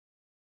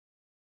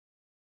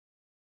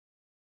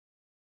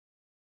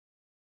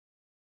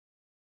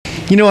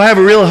You know, I have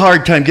a real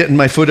hard time getting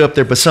my foot up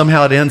there, but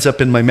somehow it ends up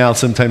in my mouth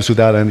sometimes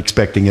without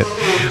expecting it.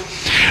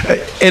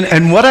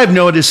 And what I've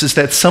noticed is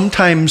that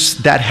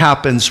sometimes that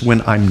happens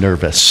when I'm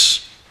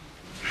nervous.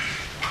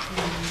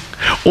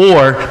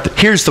 Or,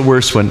 here's the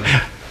worst one,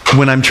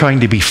 when I'm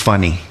trying to be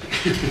funny.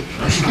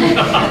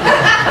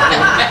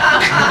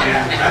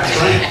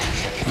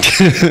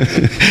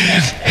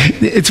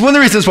 It's one of the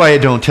reasons why I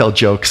don't tell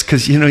jokes,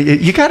 because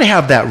you got to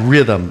have that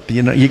rhythm.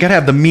 You got to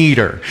have the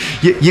meter.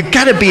 You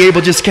got to be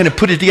able to just kind of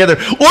put it together,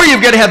 or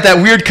you've got to have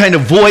that weird kind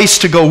of voice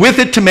to go with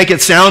it to make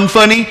it sound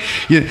funny,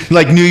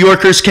 like New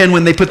Yorkers can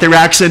when they put their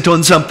accent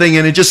on something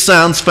and it just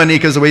sounds funny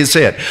because of the way you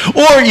say it.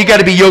 Or you got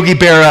to be Yogi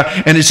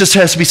Berra and it just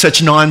has to be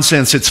such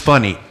nonsense it's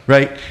funny,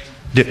 right?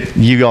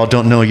 You all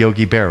don't know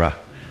Yogi Berra.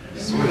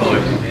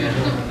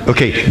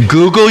 Okay,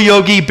 Google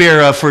Yogi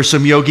Berra for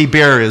some Yogi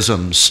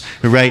Berra-isms,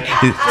 right?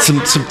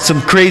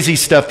 Some crazy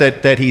stuff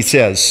that he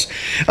says.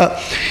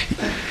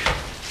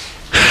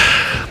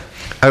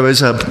 I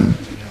was up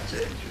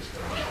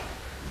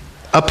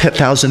at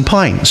Thousand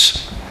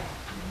Pines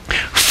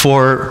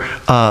for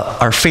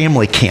our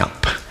family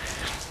camp.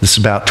 This is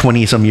about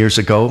 20-some years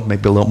ago,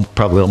 maybe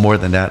probably a little more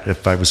than that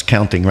if I was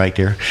counting right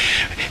there.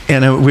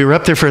 And we were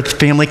up there for a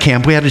family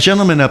camp. We had a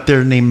gentleman up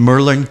there named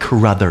Merlin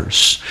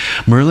Carruthers.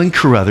 Merlin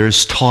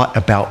Carruthers taught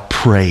about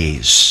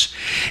praise.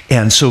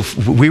 And so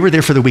we were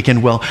there for the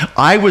weekend. Well,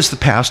 I was the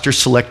pastor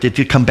selected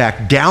to come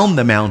back down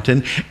the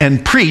mountain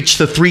and preach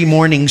the 3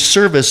 morning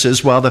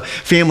services while the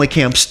family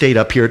camp stayed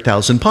up here at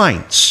Thousand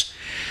Pines.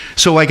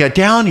 So I got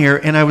down here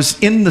and I was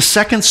in the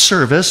second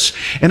service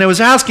and I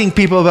was asking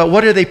people about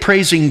what are they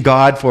praising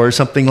God for or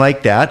something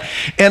like that.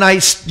 And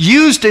I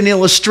used an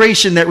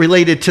illustration that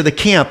related to the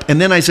camp. And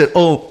then I said,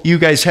 oh, you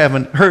guys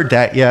haven't heard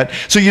that yet,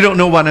 so you don't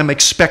know what I'm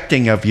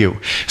expecting of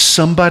you.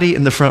 Somebody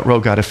in the front row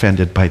got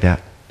offended by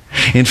that.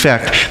 In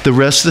fact, the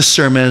rest of the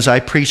sermon, as I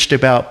preached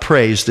about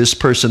praise, this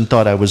person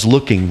thought I was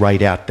looking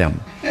right at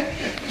them.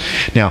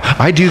 Now,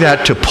 I do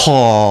that to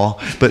Paul,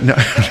 but no.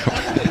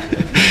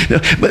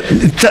 But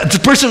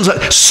the person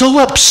was so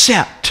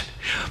upset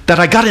that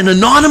I got an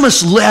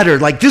anonymous letter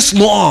like this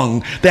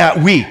long that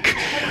week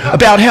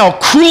about how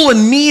cruel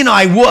and mean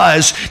I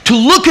was to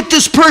look at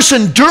this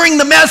person during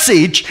the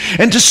message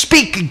and to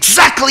speak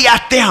exactly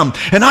at them.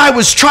 And I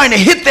was trying to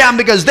hit them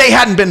because they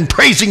hadn't been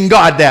praising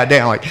God that day.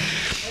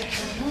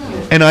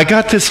 And I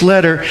got this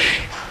letter,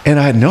 and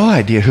I had no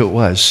idea who it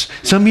was.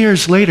 Some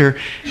years later,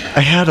 I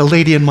had a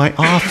lady in my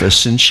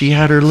office, and she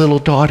had her little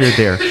daughter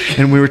there.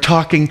 And we were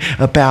talking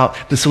about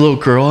this little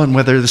girl and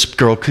whether this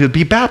girl could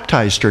be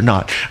baptized or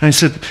not. And I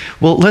said,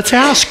 well, let's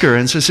ask her.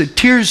 And so I said,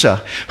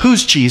 Tirza,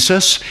 who's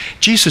Jesus?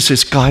 Jesus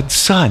is God's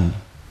son.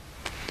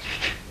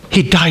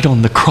 He died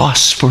on the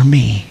cross for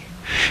me.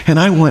 And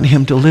I want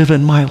him to live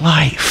in my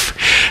life.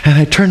 And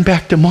I turned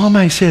back to Mom,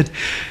 and I said,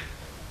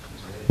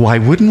 why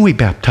wouldn't we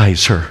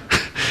baptize her?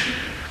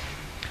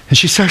 And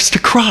she starts to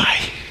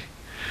cry.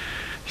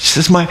 She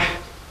says,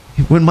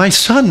 when my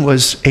son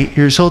was 8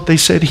 years old, they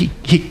said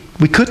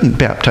we couldn't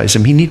baptize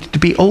him. He needed to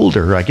be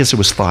older. I guess it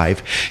was 5.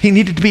 He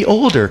needed to be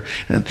older.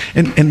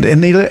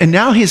 And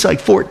now he's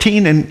like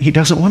 14 and he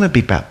doesn't want to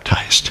be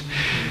baptized.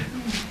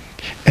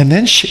 And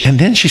then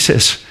she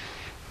says,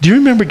 do you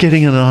remember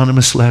getting an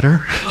anonymous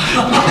letter?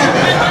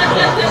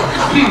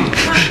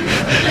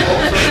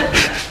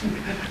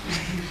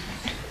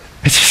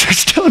 And she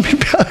starts telling me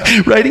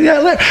about writing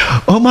that letter.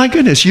 Oh my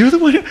goodness, you're the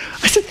one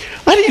I said,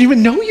 I didn't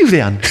even know you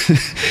then.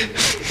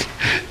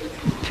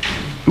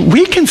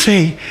 We can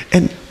say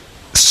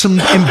some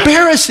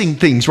embarrassing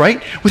things,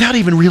 right? Without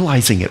even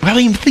realizing it, without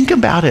even thinking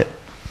about it.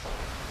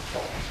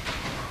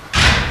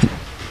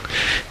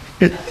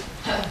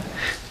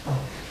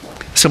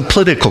 Some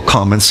political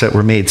comments that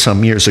were made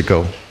some years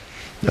ago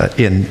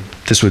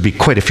this would be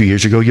quite a few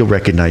years ago. You'll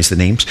recognize the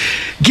names.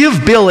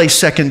 Give Bill a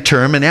second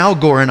term and Al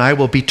Gore and I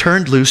will be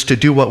turned loose to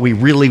do what we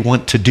really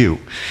want to do.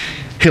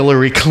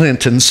 Hillary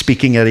Clinton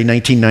speaking at a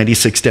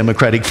 1996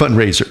 Democratic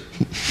fundraiser.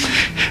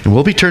 And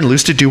we'll be turned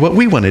loose to do what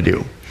we want to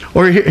do.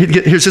 Or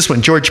here's this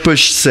one. George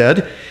Bush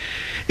said,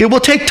 it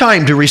will take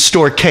time to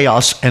restore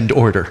chaos and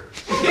order.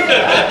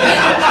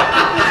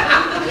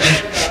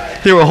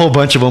 There were a whole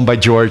bunch of them by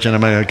George, and I'm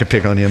not going to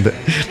pick on him. But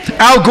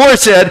Al Gore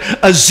said,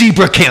 a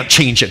zebra can't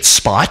change its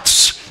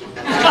spots.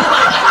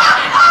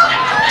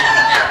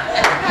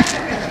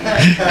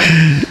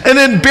 And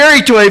then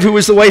Barry Toive, who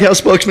was the White House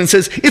spokesman,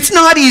 says, it's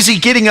not easy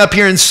getting up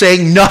here and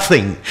saying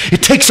nothing.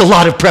 It takes a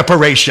lot of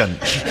preparation.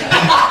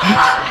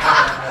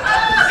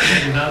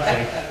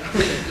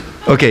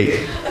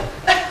 Okay.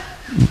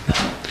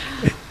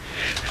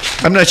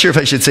 I'm not sure if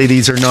I should say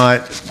these or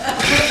not.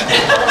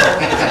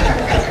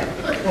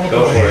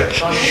 Go for it.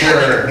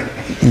 Sure.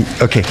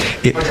 Okay.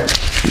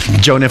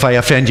 Joan, if I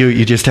offend you,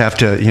 you just have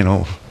to,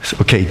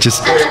 okay,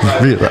 just,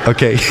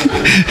 okay.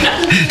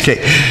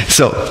 Okay,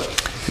 so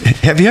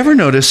have you ever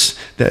noticed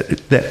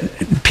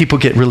that people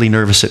get really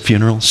nervous at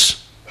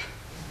funerals?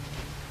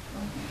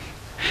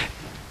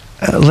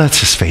 Let's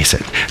just face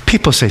it.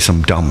 People say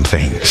some dumb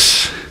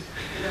things.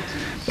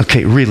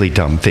 Okay, really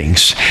dumb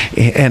things.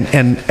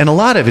 And a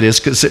lot of it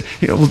is because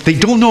they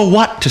don't know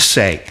what to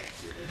say.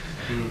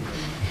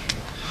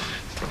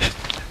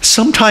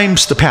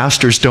 Sometimes the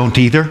pastors don't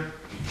either.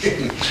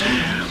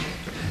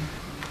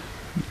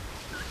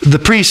 The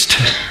priest,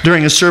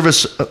 during a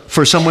service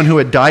for someone who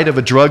had died of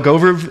a drug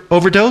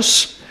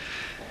overdose,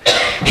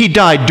 he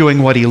died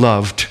doing what he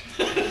loved.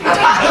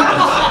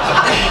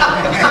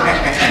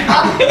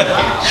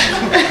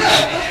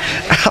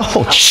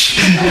 Ouch.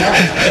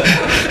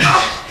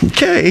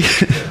 Okay.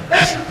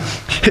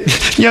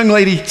 Young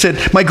lady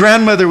said, my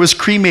grandmother was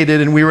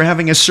cremated and we were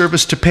having a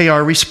service to pay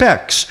our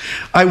respects.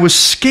 I was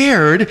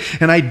scared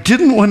and I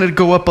didn't want to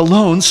go up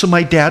alone, so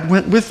my dad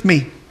went with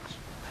me.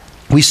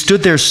 We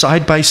stood there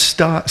side by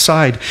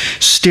side,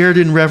 stared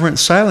in reverent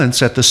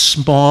silence at the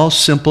small,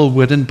 simple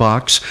wooden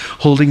box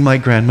holding my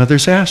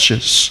grandmother's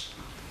ashes.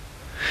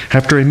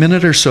 After a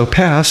minute or so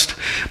passed,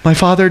 my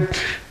father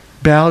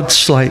bowed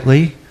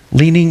slightly,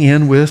 leaning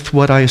in with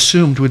what I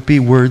assumed would be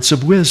words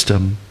of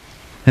wisdom,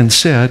 and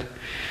said,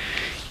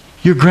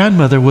 your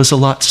grandmother was a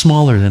lot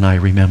smaller than I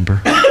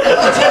remember.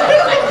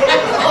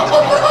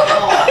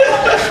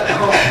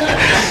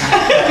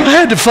 I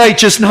had to fight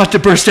just not to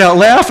burst out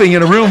laughing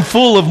in a room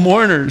full of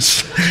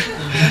mourners.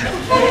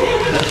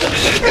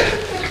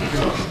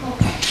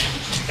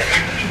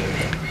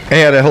 I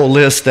had a whole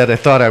list that I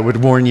thought I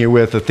would warn you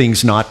with of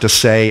things not to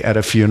say at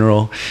a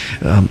funeral.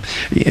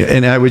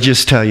 And I would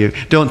just tell you,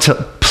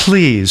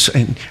 please,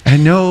 and I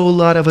know a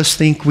lot of us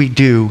think we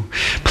do,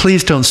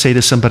 please don't say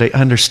to somebody, I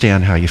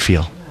understand how you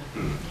feel.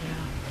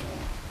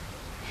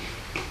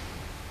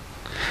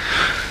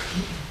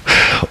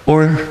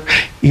 Or,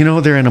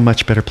 they're in a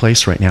much better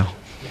place right now.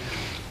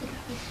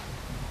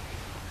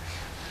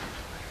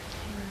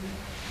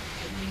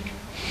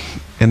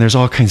 And there's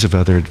all kinds of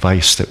other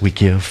advice that we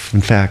give.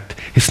 In fact,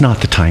 it's not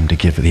the time to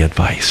give the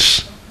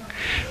advice.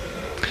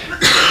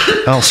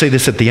 I'll say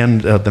this at the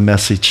end of the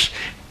message,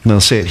 and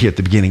I'll say it here at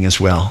the beginning as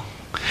well.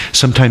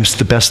 Sometimes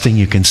the best thing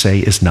you can say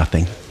is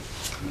nothing.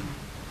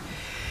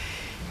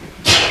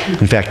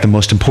 In fact, the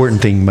most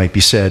important thing might be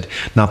said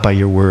not by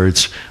your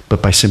words,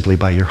 but simply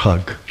by your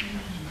hug,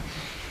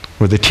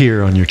 or the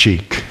tear on your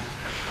cheek.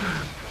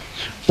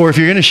 Or if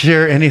you're going to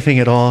share anything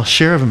at all,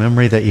 share of a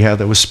memory that you have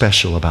that was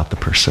special about the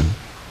person.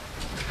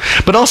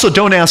 But also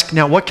don't ask,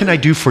 now what can I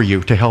do for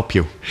you to help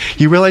you?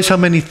 You realize how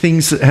many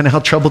things and how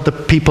troubled the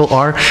people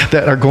are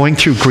that are going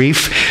through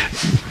grief?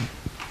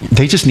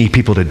 They just need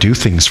people to do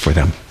things for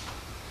them.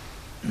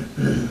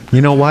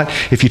 You know what?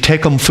 If you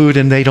take them food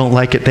and they don't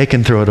like it, they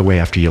can throw it away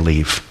after you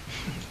leave.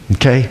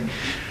 Okay?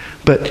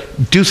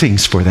 But do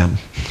things for them.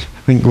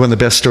 I think one of the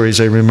best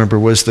stories I remember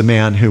was the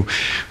man who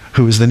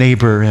was the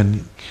neighbor,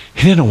 and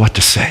he didn't know what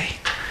to say.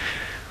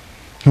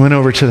 He went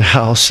over to the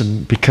house,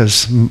 and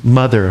because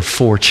mother of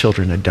 4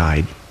 children had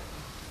died.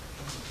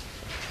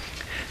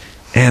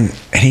 And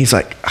he's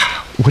like,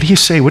 what do you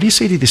say? What do you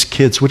say to these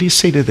kids? What do you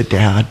say to the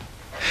dad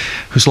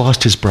who's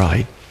lost his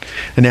bride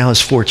and now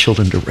has 4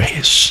 children to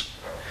raise?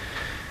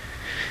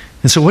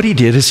 And so what he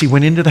did is he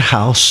went into the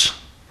house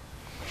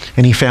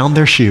and he found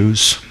their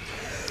shoes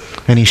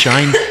and he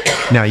shined.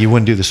 Now, you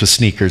wouldn't do this with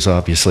sneakers,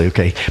 obviously,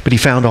 okay? But he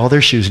found all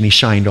their shoes and he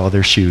shined all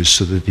their shoes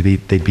so that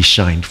they'd be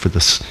shined for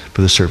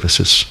the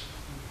services.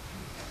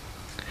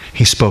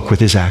 He spoke with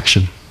his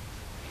action.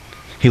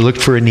 He looked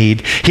for a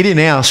need. He didn't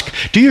ask,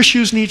 do your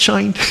shoes need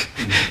shined?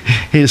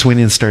 He just went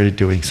in and started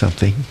doing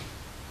something.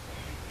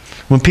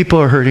 When people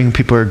are hurting,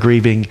 people are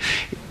grieving,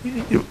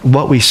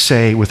 what we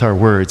say with our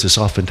words is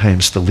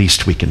oftentimes the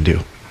least we can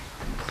do.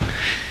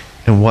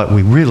 And what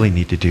we really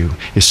need to do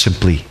is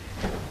simply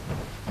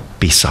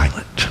be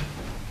silent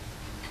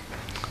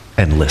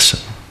and listen.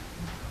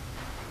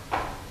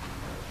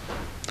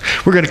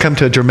 We're going to come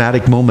to a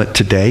dramatic moment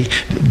today.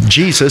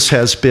 Jesus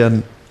had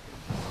some,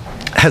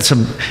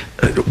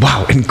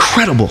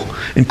 incredible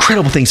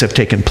things have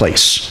taken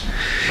place.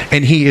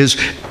 And he is,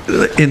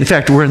 in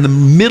fact, we're in the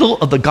middle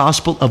of the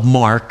Gospel of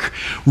Mark,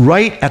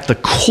 right at the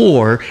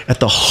core, at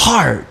the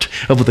heart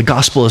of what the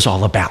Gospel is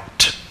all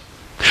about.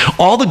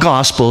 All the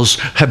Gospels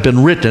have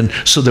been written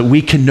so that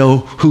we can know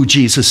who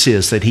Jesus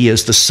is, that he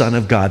is the Son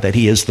of God, that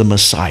he is the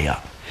Messiah.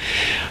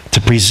 To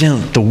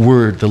present the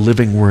Word, the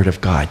living Word of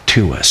God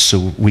to us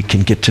so we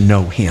can get to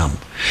know him.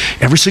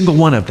 Every single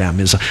one of them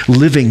is a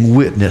living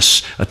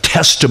witness, a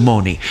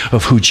testimony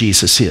of who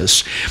Jesus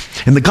is.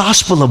 In the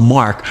Gospel of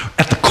Mark,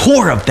 at the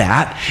core of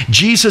that,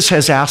 Jesus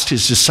has asked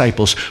his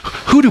disciples,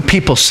 who do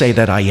people say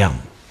that I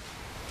am?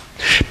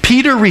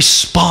 Peter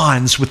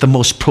responds with the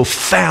most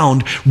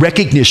profound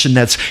recognition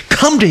that's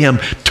come to him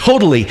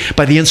totally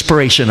by the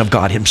inspiration of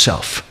God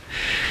himself.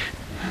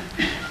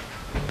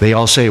 They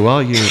all say,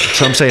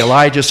 some say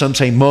Elijah, some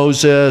say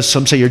Moses,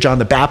 some say you're John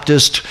the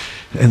Baptist,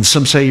 and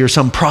some say you're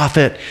some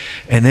prophet.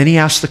 And then he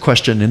asks the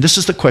question, and this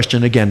is the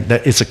question, again,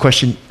 that it's a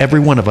question every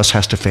one of us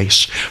has to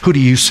face. Who do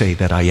you say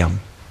that I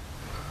am?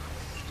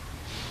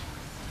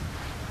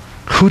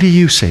 Who do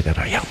you say that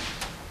I am?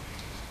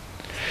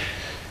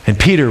 And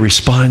Peter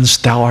responds,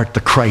 thou art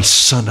the Christ,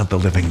 Son of the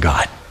living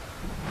God.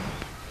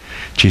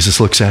 Jesus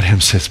looks at him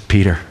and says,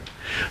 Peter,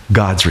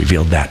 God's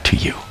revealed that to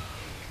you.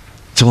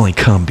 It's only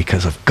come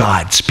because of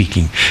God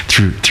speaking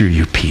through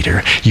you,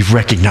 Peter. You've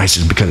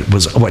recognized it because it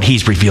was what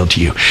he's revealed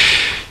to you.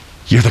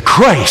 You're the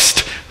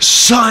Christ,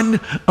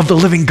 Son of the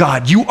living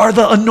God. You are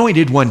the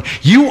anointed one.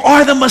 You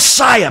are the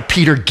Messiah.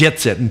 Peter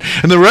gets it. And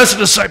the rest of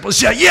the disciples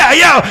say,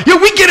 yeah,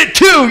 we get it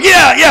too.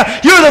 Yeah,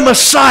 you're the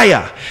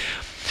Messiah.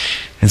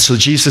 And so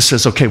Jesus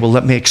says, okay, well,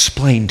 let me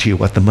explain to you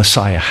what the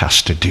Messiah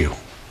has to do.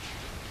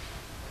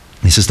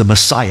 He says the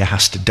Messiah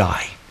has to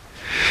die.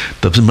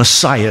 The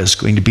Messiah is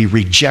going to be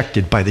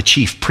rejected by the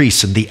chief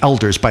priests and the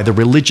elders, by the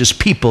religious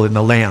people in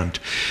the land.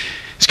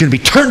 He's going to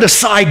be turned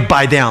aside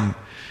by them.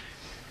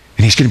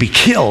 And he's going to be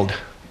killed.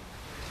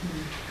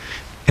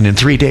 And in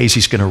 3 days,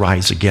 he's going to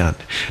rise again.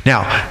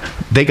 Now,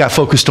 they got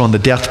focused on the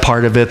death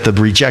part of it, the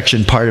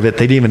rejection part of it.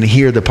 They didn't even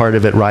hear the part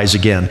of it rise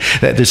again.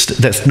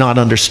 That's not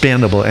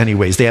understandable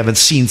anyways. They haven't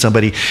seen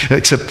somebody,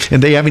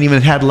 and they haven't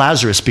even had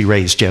Lazarus be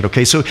raised yet,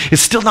 okay? So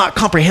it's still not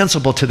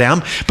comprehensible to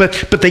them.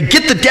 But they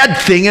get the dead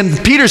thing,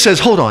 and Peter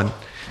says, hold on.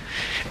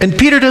 And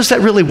Peter does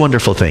that really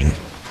wonderful thing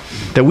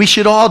that we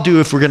should all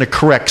do if we're going to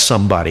correct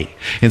somebody.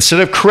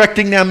 Instead of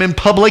correcting them in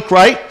public,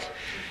 right?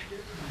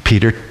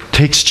 Peter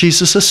takes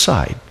Jesus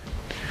aside.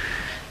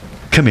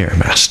 Come here,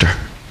 Master.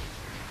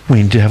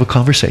 We need to have a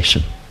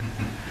conversation.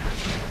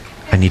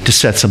 I need to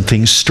set some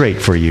things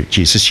straight for you.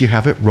 Jesus, you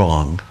have it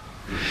wrong.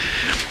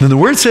 And the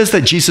word says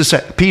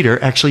that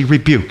Peter actually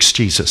rebukes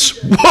Jesus.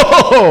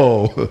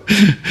 Whoa!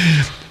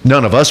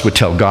 None of us would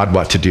tell God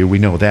what to do. We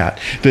know that.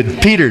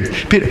 But Peter,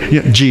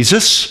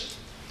 Jesus,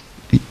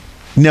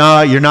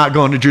 no, you're not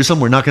going to Jerusalem.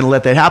 We're not going to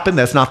let that happen.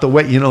 That's not the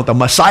way. The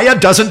Messiah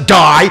doesn't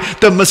die.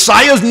 The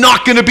Messiah is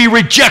not going to be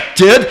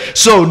rejected.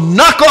 So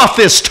knock off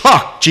this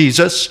talk,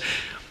 Jesus.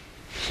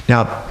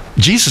 Now,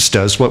 Jesus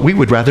does what we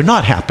would rather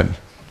not happen.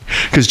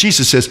 Because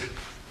Jesus says,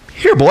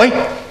 here, boy.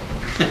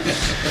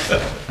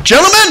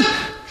 Gentlemen,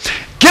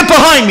 get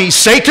behind me,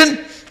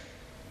 Satan.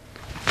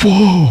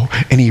 Whoa.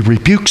 And he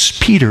rebukes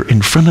Peter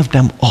in front of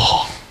them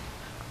all.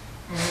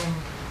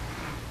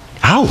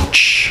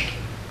 Ouch.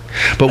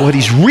 But what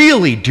he's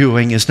really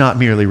doing is not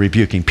merely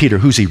rebuking Peter.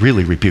 Who's he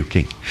really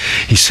rebuking?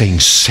 He's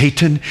saying,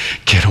 Satan,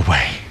 get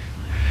away.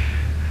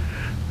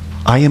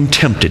 I am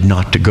tempted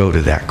not to go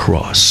to that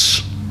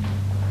cross.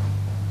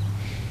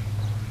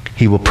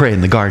 He will pray in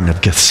the Garden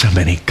of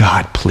Gethsemane,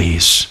 God,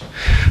 please.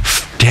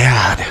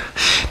 Dad,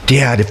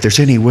 if there's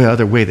any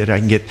other way that I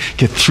can get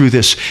through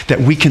this,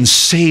 that we can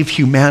save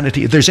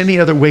humanity, if there's any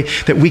other way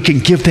that we can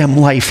give them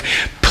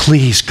life,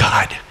 please,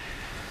 God,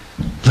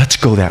 let's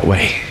go that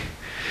way.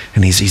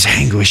 And he's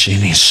anguishing,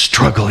 he's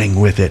struggling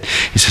with it.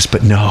 He says,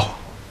 but no,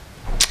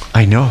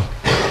 I know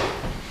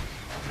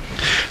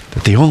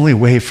that the only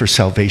way for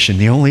salvation,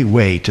 the only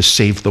way to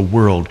save the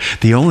world,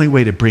 the only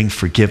way to bring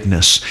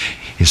forgiveness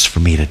is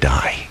for me to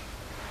die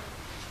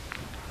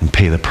and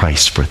pay the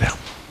price for them.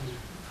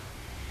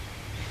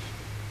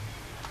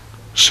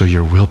 So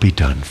your will be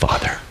done,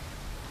 Father.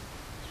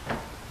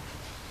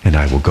 And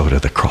I will go to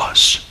the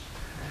cross.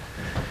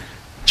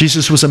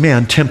 Jesus was a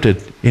man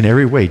tempted in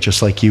every way,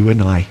 just like you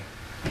and I.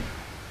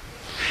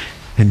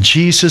 And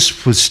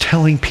Jesus was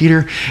telling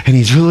Peter, and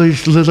he's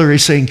literally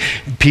saying,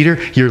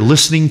 Peter, you're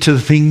listening to the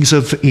things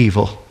of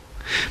evil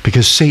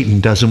because Satan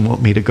doesn't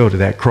want me to go to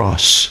that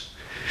cross.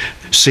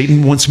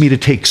 Satan wants me to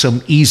take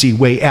some easy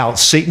way out.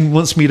 Satan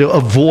wants me to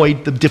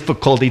avoid the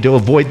difficulty, to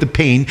avoid the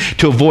pain,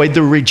 to avoid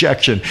the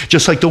rejection.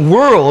 Just like the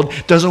world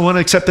doesn't want to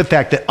accept the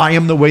fact that I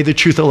am the way, the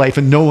truth, the life,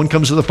 and no one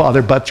comes to the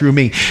Father but through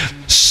me.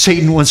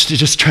 Satan wants to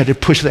just try to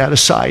push that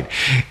aside.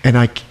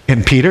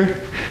 And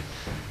Peter,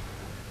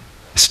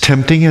 as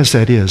tempting as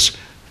that is,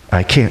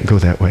 I can't go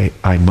that way.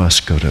 I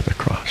must go to the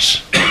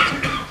cross.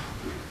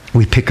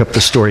 We pick up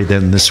the story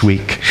then this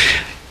week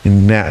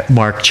in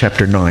Mark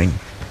chapter 9.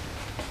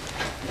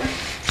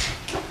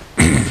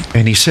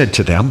 And he said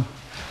to them,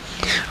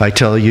 I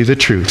tell you the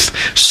truth.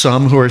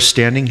 Some who are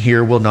standing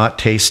here will not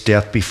taste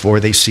death before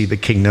they see the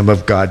kingdom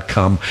of God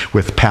come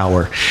with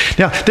power.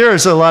 Now, there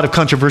is a lot of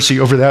controversy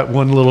over that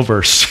one little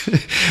verse.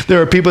 There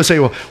are people who say,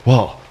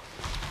 well,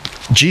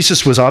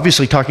 Jesus was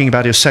obviously talking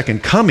about his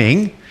second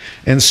coming,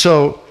 and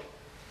so,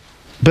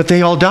 but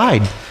they all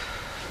died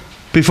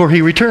before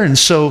he returns.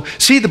 So,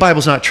 see, the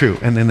Bible's not true,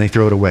 and then they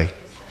throw it away.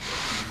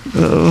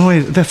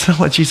 Wait, that's not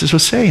what Jesus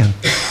was saying.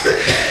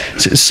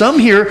 Some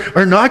here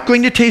are not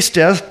going to taste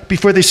death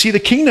before they see the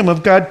kingdom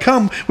of God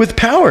come with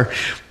power.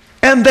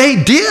 And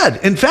they did.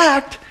 In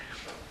fact,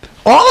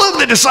 all of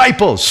the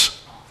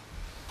disciples,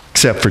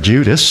 except for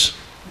Judas,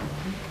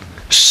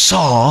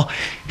 saw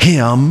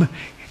him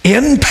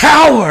in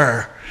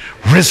power,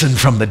 risen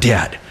from the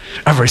dead.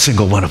 Every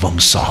single one of them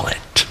saw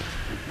it.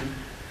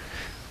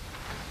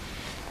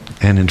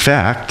 And in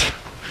fact,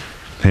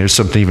 there's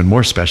something even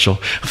more special.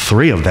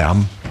 3 of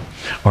them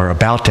are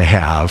about to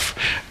have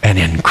an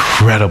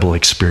incredible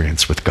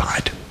experience with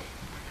God.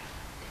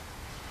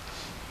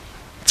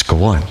 Let's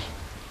go on.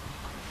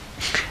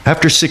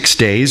 After 6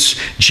 days,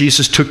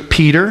 Jesus took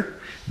Peter,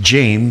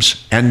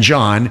 James, and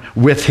John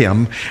with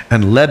him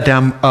and led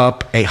them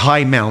up a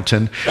high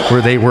mountain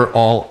where they were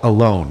all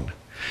alone.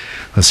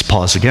 Let's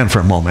pause again for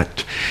a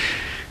moment.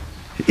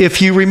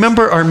 If you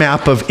remember our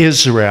map of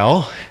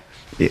Israel,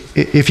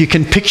 if you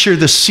can picture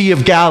the Sea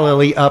of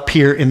Galilee up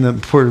here in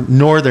the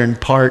northern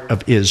part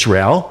of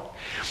Israel,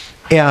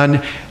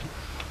 and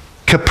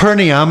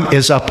Capernaum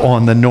is up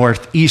on the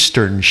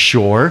northeastern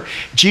shore.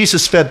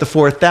 Jesus fed the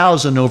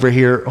 4,000 over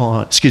here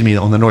on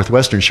the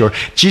northwestern shore.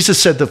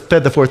 Jesus fed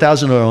the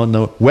 4,000 on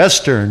the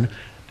western,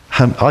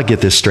 I'll get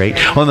this straight,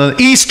 on the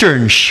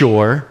eastern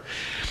shore.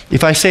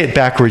 If I say it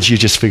backwards, you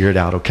just figure it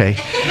out, okay?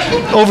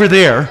 Over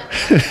there,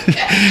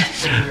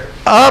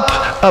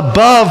 up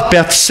above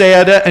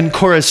Bethsaida and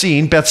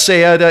Chorazin.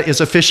 Bethsaida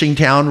is a fishing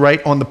town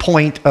right on the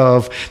point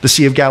of the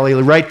Sea of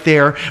Galilee. Right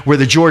there where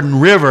the Jordan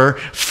River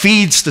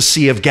feeds the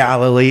Sea of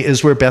Galilee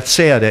is where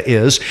Bethsaida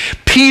is.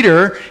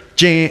 Peter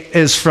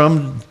is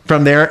from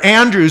there.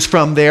 Andrew's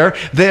from there.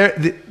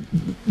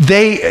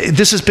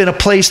 This has been a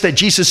place that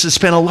Jesus has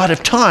spent a lot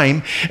of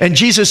time, and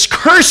Jesus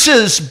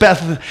curses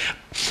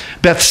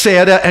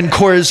Bethsaida and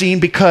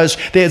Chorazin because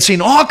they had seen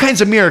all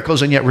kinds of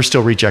miracles, and yet we're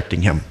still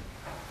rejecting him.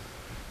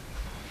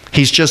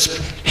 He's just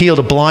healed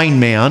a blind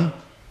man,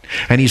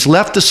 and he's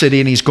left the city,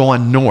 and he's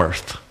gone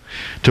north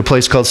to a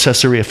place called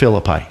Caesarea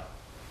Philippi.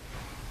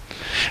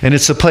 And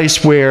it's a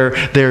place where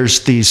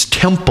there's these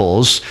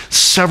temples,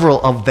 several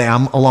of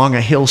them along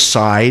a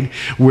hillside,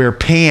 where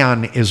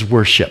Pan is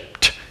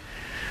worshipped.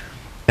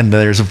 And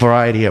there's a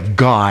variety of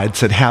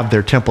gods that have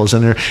their temples.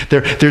 And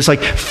there's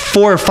like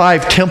 4 or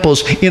 5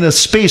 temples in a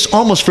space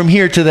almost from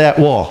here to that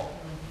wall.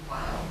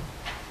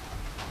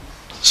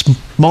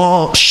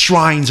 Small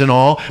shrines and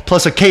all,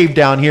 plus a cave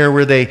down here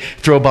where they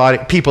throw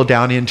people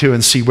down into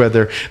and see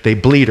whether they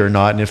bleed or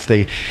not. And if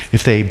they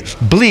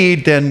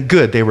bleed, then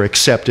good, they were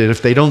accepted.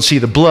 If they don't see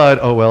the blood,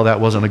 oh well, that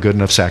wasn't a good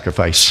enough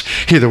sacrifice.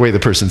 Either way, the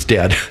person's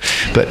dead.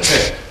 But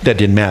that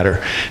didn't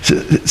matter.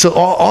 So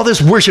all this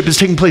worship is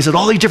taking place at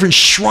all these different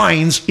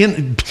shrines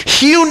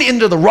hewn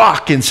into the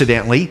rock,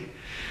 incidentally.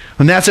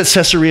 And that's at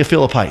Caesarea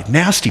Philippi.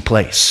 Nasty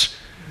place.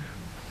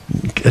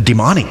 A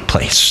demonic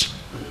place.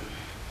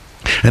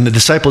 And the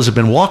disciples have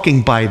been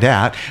walking by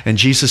that, and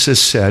Jesus has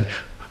said,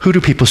 "Who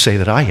do people say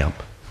that I am?"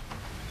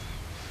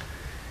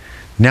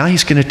 Now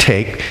he's going to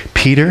take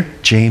Peter,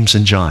 James,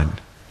 and John,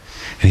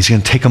 and he's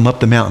going to take them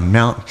up the mountain,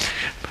 Mount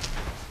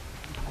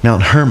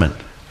Hermon,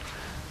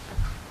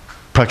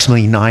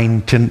 approximately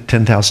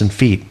 10,000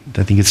 feet.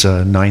 I think it's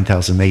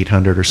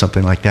 9,800 or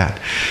something like that.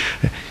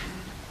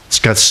 It's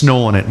got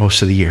snow on it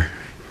most of the year.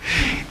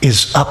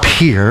 Is up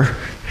here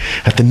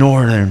at the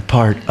northern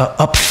part,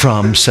 up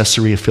from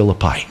Caesarea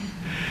Philippi.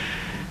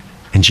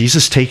 And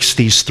Jesus takes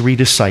these 3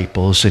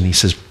 disciples and he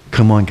says,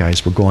 "Come on,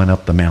 guys, we're going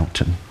up the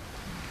mountain."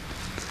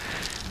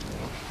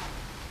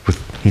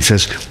 He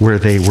says, where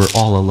they were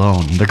all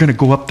alone. They're going to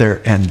go up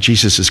there and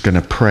Jesus is going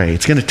to pray.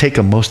 It's going to take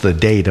them most of the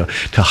day to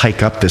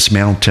hike up this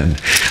mountain.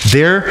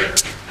 There,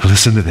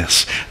 listen to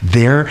this.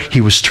 There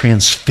he was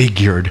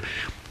transfigured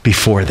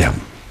before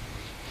them.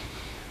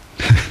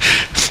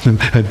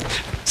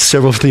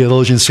 Several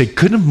theologians say,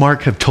 couldn't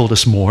Mark have told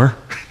us more?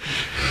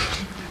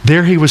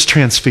 There he was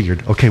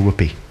transfigured. Okay,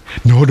 whoopee.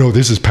 No,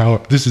 this is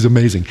power. This is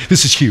amazing.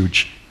 This is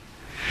huge.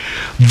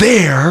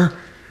 There,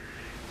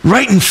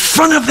 right in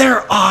front of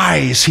their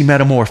eyes, he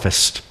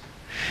metamorphosed.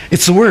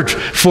 It's the word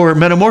for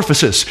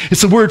metamorphosis.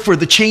 It's the word for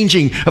the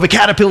changing of a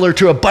caterpillar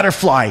to a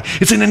butterfly.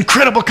 It's an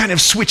incredible kind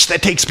of switch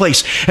that takes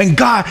place. And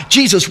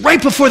Jesus,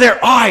 right before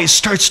their eyes,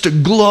 starts to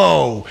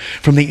glow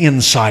from the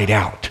inside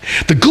out.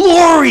 The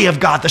glory of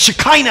God, the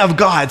Shekinah of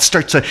God,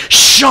 starts to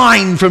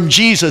shine from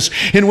Jesus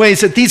in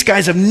ways that these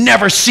guys have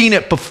never seen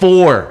it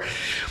before.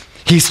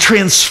 He's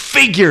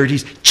transfigured.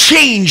 He's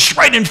changed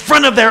right in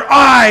front of their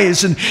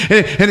eyes, and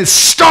it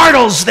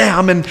startles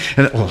them.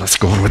 Let's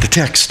go on with the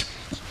text.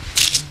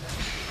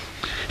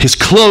 His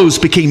clothes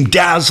became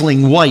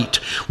dazzling white,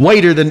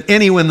 whiter than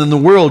anyone in the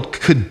world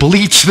could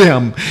bleach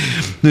them.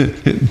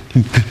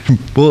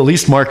 Well, at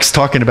least Mark's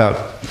talking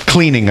about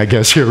cleaning, I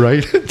guess, here,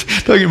 right?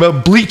 Talking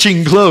about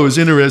bleaching clothes.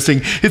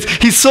 Interesting.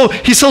 He's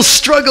so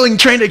struggling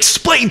trying to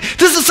explain.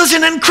 This is such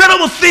an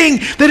incredible thing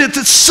that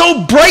it's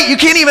so bright you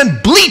can't even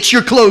bleach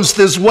your clothes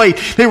this white.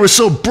 They were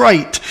so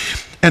bright.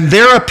 And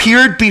there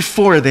appeared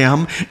before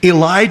them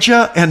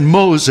Elijah and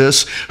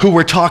Moses, who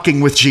were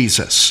talking with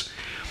Jesus.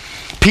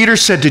 Peter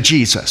said to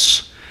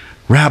Jesus,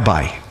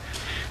 "Rabbi,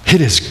 it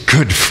is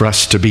good for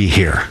us to be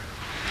here."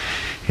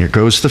 Here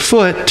goes the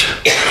foot.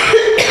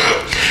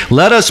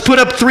 "Let us put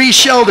up 3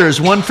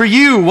 shelters, one for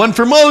you, one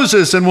for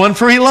Moses, and one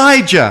for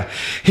Elijah."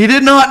 He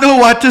did not know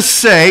what to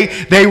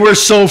say. They were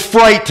so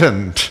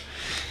frightened.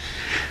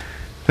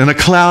 Then a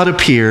cloud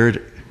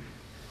appeared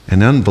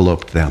and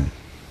enveloped them.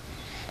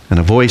 And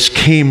a voice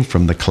came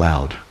from the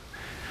cloud.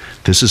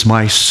 "This is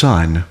my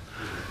son,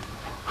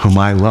 whom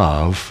I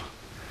love.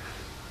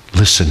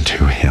 Listen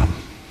to him."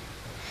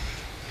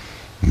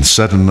 And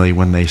suddenly,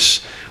 when they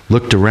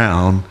looked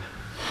around,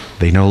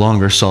 they no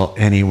longer saw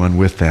anyone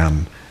with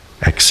them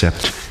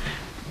except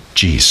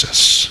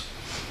Jesus.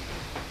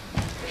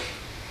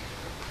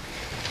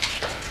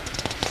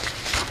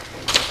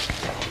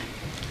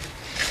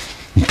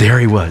 There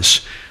he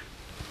was,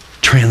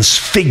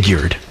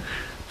 transfigured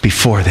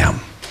before them.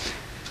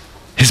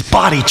 His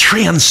body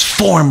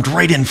transformed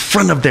right in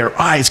front of their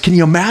eyes. Can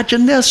you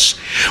imagine this?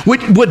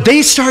 What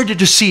they started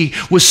to see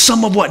was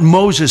some of what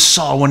Moses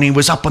saw when he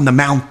was up on the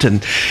mountain.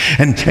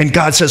 And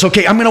God says,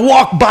 okay, I'm going to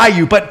walk by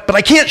you, but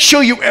I can't show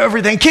you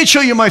everything. I can't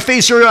show you my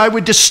face or I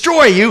would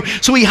destroy you.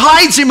 So he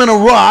hides him in a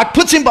rock,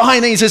 puts him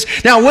behind, and he says,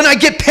 now when I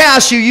get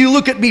past you, you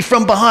look at me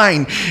from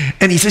behind.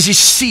 And he says he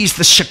sees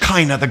the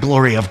Shekinah, the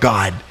glory of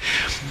God.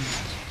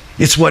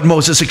 It's what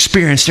Moses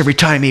experienced every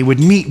time he would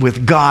meet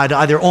with God,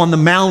 either on the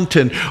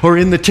mountain or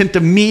in the tent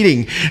of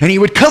meeting. And he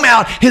would come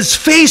out, his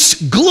face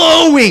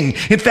glowing.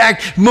 In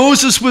fact,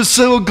 Moses was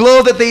so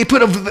glow that they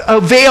put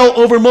a veil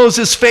over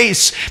Moses'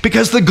 face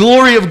because the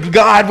glory of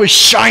God was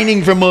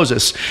shining from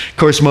Moses. Of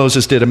course,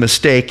 Moses did a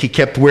mistake. He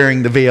kept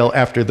wearing the veil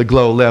after the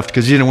glow left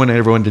because he didn't want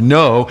everyone to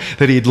know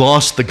that he'd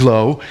lost the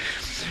glow.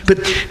 But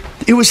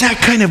it was that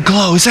kind of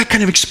glow, it was that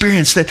kind of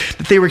experience that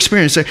they were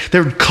experiencing.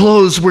 Their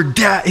clothes were,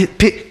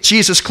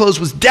 Jesus'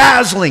 clothes was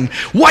dazzling,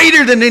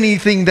 whiter than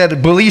anything that a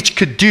bleach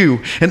could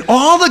do. And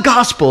all the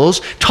Gospels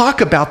talk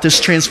about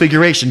this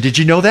transfiguration. Did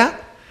you know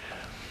that?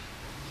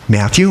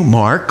 Matthew,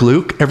 Mark,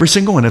 Luke, every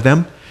single one of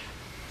them.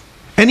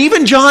 And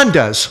even John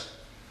does.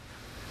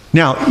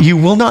 Now, you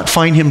will not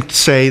find him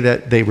say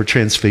that they were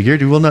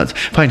transfigured. You will not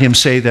find him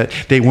say that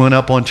they went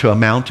up onto a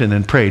mountain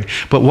and prayed.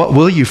 But what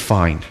will you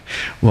find?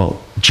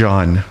 Well,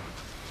 John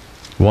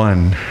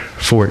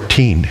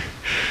 1:14.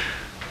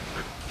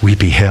 We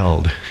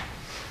beheld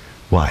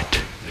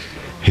what?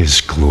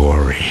 His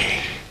glory.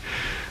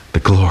 The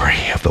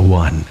glory of the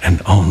one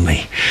and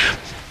only.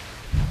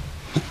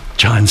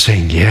 John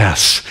saying,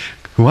 yes.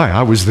 Why?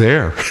 I was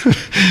there.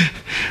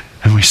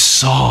 And we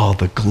saw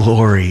the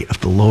glory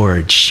of the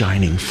Lord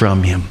shining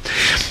from him.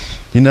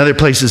 In other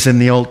places in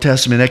the Old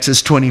Testament,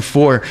 Exodus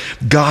 24,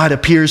 God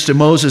appears to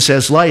Moses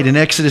as light. In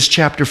Exodus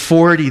chapter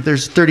 40,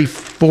 there's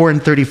 34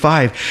 and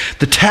 35.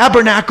 The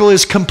tabernacle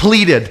is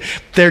completed.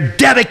 They're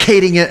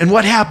dedicating it. And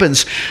what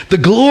happens? The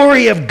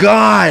glory of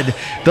God,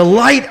 the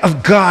light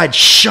of God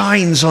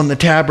shines on the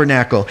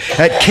tabernacle.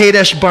 At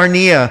Kadesh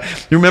Barnea,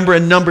 you remember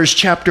in Numbers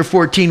chapter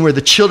 14 where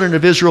the children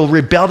of Israel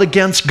rebelled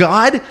against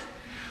God?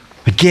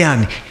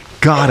 Again,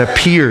 God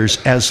appears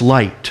as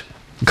light.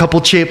 A couple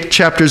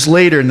chapters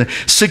later, in the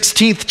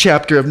 16th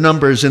chapter of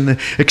Numbers, in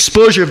the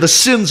exposure of the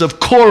sins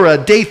of Korah,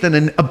 Dathan,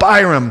 and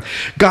Abiram,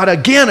 God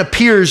again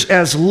appears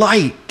as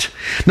light.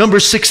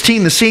 Numbers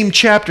 16, the same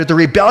chapter, the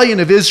rebellion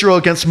of Israel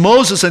against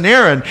Moses and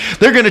Aaron.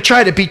 They're going to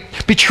try to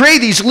betray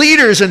these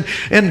leaders, and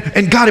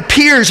God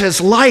appears as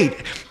light.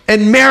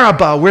 And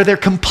Meribah, where they're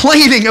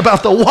complaining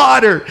about the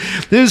water.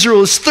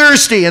 Israel is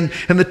thirsty, and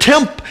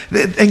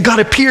God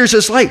appears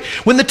as light.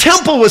 When the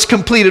temple was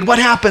completed, what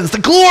happens? The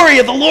glory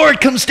of the Lord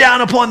comes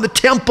down upon the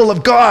temple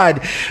of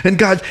God, and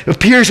God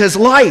appears as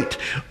light.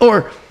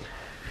 Or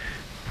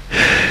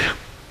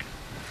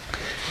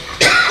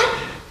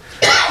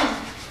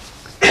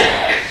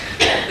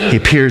he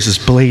appears as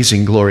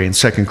blazing glory in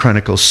 2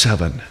 Chronicles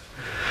 7,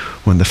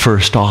 when the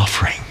first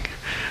offering,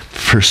 the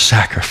first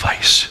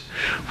sacrifice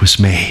was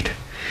made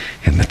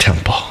in the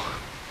temple.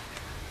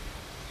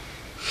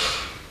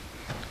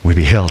 We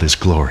beheld his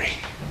glory,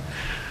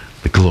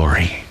 the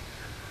glory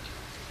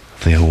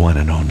of the one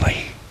and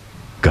only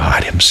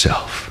God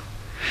himself.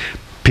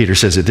 Peter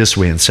says it this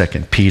way in 2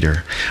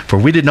 Peter. For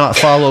we did not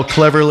follow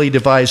cleverly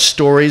devised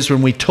stories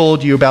when we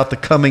told you about the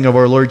coming of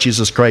our Lord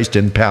Jesus Christ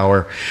in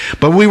power,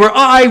 but we were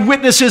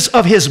eyewitnesses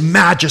of his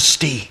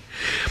majesty.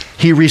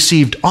 He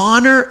received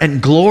honor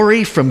and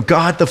glory from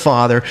God the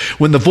Father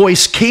when the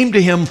voice came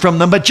to him from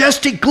the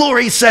majestic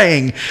glory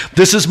saying,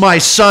 "This is my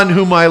Son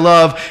whom I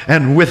love,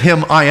 and with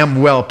him I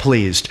am well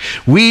pleased."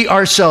 We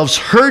ourselves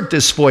heard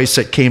this voice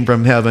that came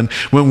from heaven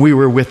when we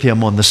were with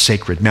him on the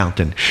sacred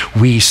mountain.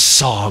 We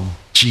saw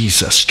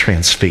Jesus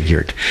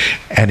transfigured,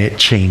 and it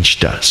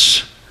changed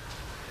us.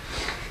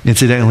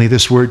 Incidentally,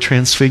 this word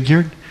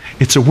transfigured,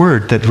 it's a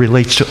word that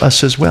relates to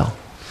us as well.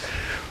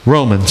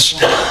 Romans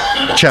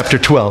chapter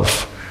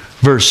 12,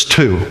 verse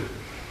 2.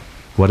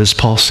 What does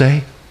Paul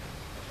say?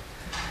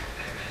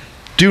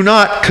 Do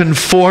not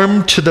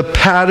conform to the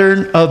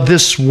pattern of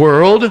this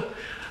world,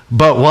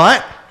 but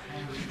what?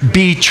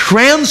 Be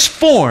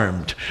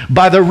transformed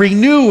by the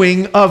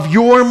renewing of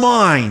your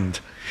mind.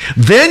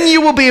 Then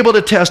you will be able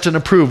to test and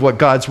approve what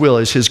God's will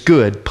is, his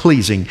good,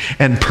 pleasing,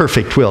 and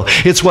perfect will.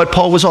 It's what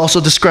Paul was also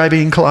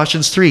describing in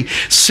Colossians 3.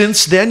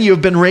 Since then you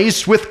have been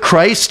raised with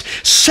Christ,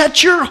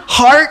 set your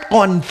heart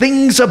on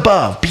things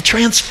above. Be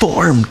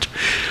transformed.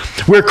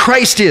 Where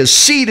Christ is,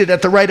 seated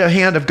at the right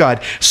hand of God.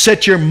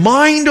 Set your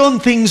mind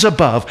on things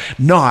above,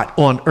 not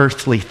on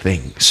earthly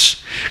things.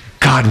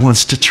 God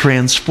wants to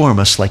transform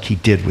us like he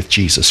did with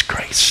Jesus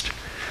Christ.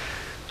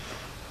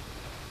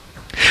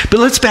 But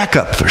let's back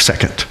up for a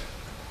second.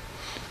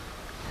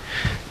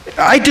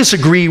 I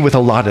disagree with a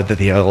lot of the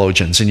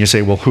theologians. And you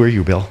say, well, who are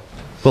you, Bill?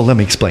 Well, let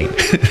me explain.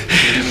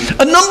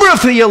 A number of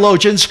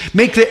theologians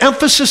make the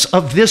emphasis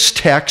of this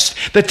text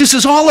that this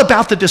is all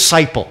about the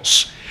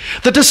disciples.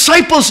 The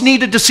disciples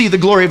needed to see the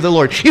glory of the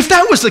Lord. If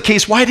that was the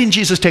case, why didn't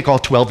Jesus take all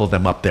 12 of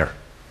them up there?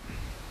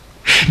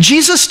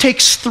 Jesus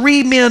takes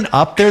 3 men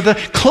up. They're the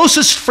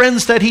closest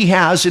friends that he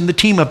has in the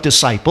team of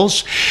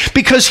disciples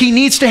because he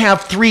needs to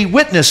have 3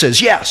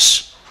 witnesses.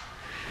 Yes.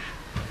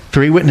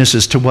 3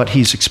 witnesses to what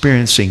he's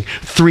experiencing.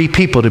 3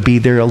 people to be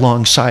there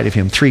alongside of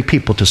him. 3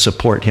 people to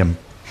support him.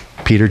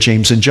 Peter,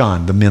 James, and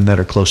John, the men that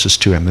are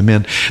closest to him, the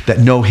men that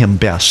know him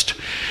best.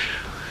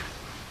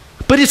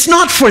 But it's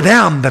not for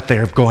them that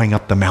they're going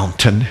up the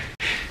mountain.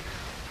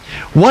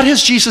 What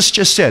has Jesus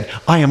just said?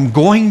 I am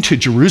going to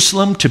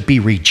Jerusalem to be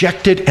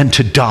rejected and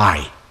to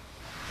die.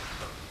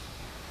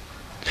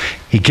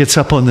 He gets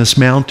up on this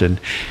mountain.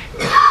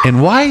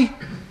 And why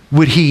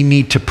would he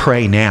need to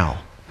pray now?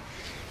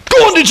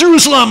 Going to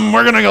Jerusalem,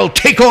 we're going to go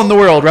take on the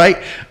world, right?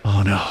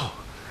 Oh no.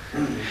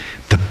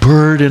 The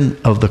burden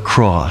of the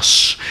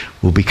cross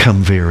will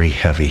become very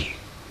heavy.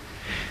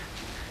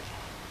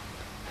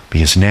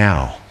 Because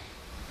now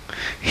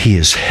he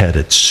is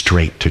headed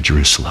straight to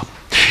Jerusalem.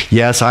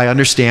 Yes, I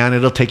understand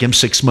it'll take him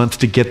 6 months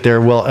to get there.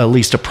 Well, at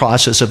least a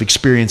process of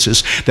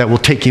experiences that will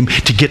take him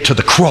to get to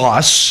the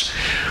cross.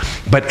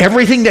 But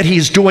everything that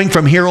he's doing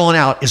from here on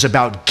out is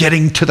about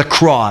getting to the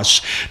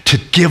cross, to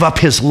give up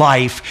his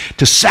life,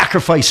 to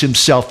sacrifice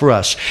himself for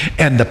us.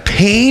 And the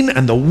pain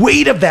and the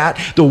weight of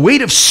that, the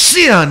weight of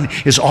sin,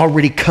 is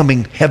already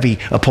coming heavy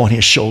upon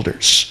his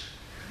shoulders.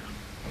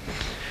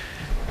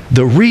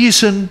 The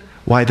reason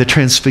why the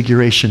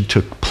transfiguration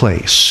took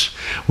place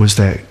was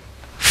that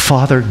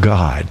Father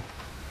God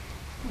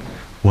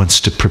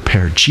wants to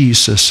prepare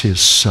Jesus,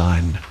 his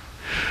son,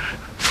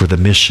 for the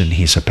mission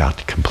he's about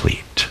to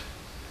complete.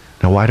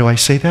 Now, why do I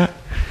say that?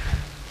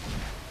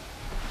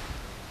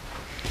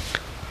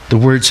 The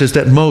word says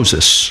that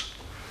Moses,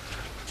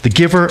 the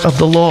giver of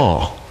the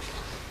law,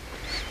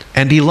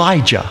 and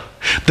Elijah,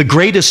 the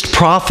greatest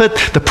prophet,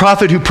 the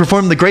prophet who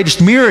performed the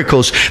greatest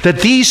miracles, that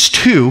these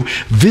 2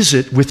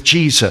 visit with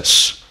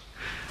Jesus.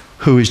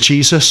 Who is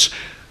Jesus?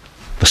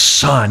 The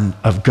Son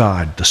of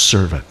God, the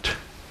servant.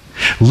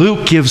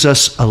 Luke gives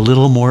us a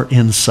little more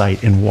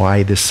insight in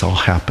why this all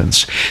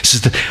happens. He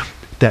says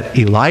that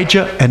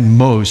Elijah and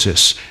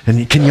Moses,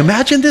 and can you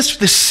imagine this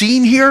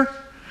scene here?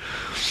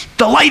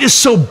 The light is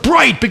so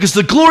bright because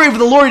the glory of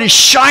the Lord is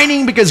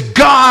shining because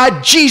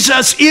God,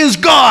 Jesus, is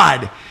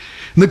God.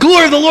 And the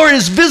glory of the Lord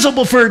is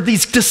visible for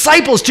these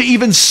disciples to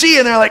even see,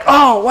 and they're like,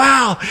 oh,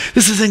 wow,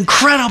 this is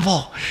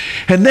incredible.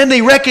 And then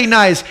they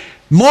recognize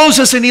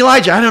Moses and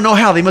Elijah. I don't know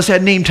how. They must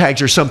have had name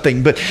tags or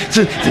something. But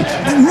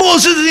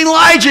Moses and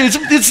Elijah,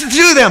 it's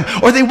 2 of them.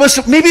 Or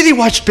maybe they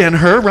watched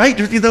Ben-Hur, right?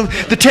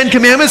 The 10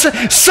 Commandments.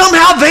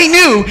 Somehow they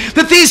knew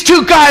that these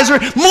 2 guys were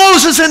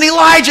Moses and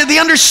Elijah. They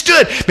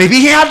understood. Maybe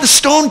he had the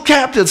stone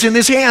tablets in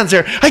his hands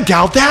there. I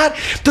doubt that.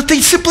 But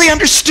they simply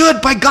understood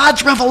by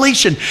God's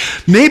revelation.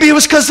 Maybe it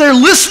was because they're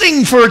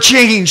listening for a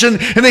change. And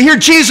they hear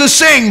Jesus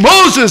saying,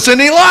 Moses and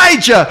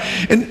Elijah.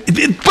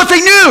 But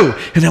they knew.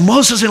 And then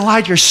Moses and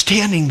Elijah are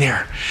standing there.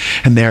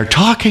 And they're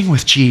talking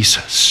with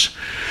Jesus.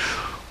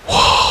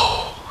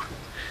 Whoa.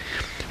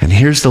 And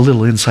here's the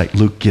little insight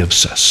Luke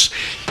gives us.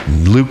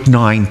 In Luke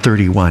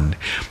 9:31,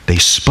 they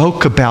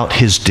spoke about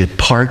his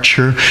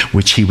departure,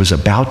 which he was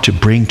about to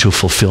bring to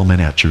fulfillment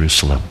at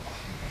Jerusalem.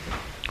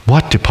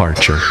 What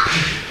departure?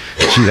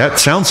 Gee, that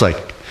sounds like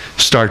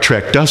Star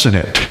Trek, doesn't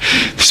it?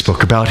 They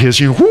spoke about his,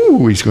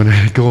 he's going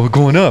to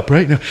going up,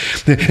 right? Now,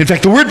 in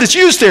fact, the word that's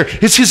used there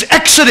is his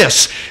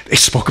exodus. They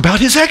spoke about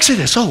his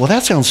exodus. Oh, well,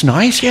 that sounds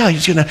nice. Yeah,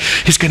 he's going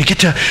to get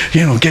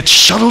to, get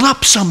shuttled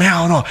up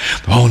somehow. And all.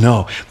 Oh,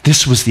 no.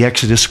 This was the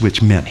exodus,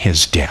 which meant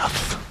his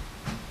death.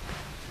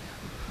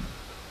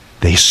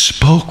 They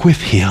spoke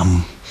with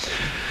him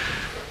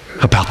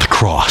about the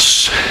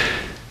cross.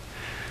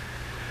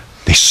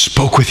 They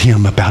spoke with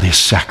him about his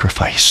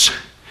sacrifice.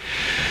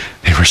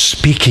 They were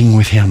speaking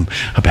with him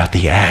about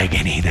the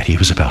agony that he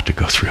was about to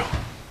go through.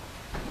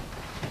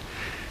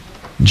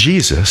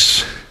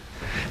 Jesus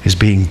is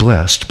being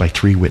blessed by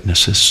 3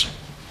 witnesses.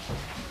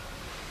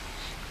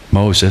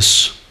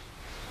 Moses.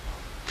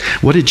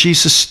 What did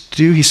Jesus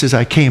do? He says,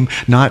 I came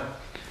not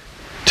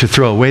to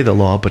throw away the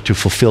law, but to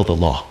fulfill the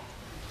law.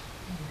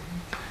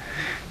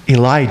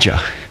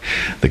 Elijah,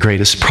 the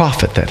greatest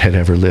prophet that had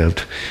ever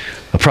lived.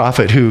 A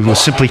prophet who was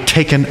simply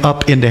taken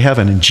up into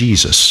heaven. And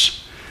Jesus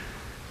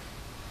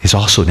is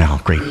also now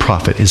a great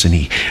prophet, isn't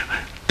he?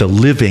 The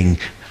living,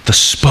 the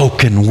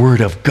spoken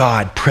word of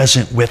God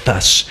present with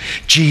us.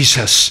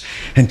 Jesus.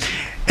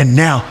 And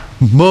now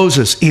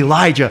Moses,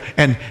 Elijah,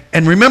 and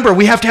remember,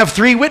 we have to have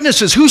 3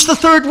 witnesses. Who's the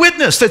 3rd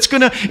witness that's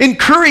going to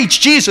encourage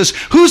Jesus?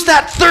 Who's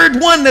that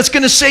 3rd one that's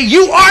going to say,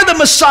 you are the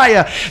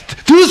Messiah?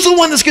 Who's the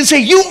one that's going to say,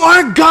 you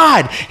are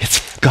God?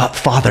 It's God,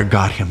 Father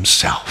God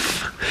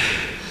himself.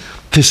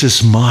 This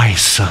is my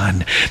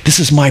son. This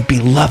is my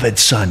beloved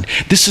son.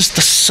 This is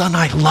the son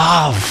I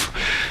love.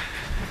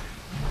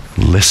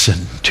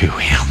 Listen to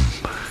him.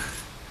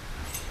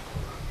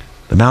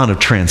 The Mount of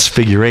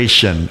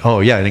Transfiguration. Oh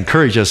yeah, it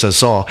encourages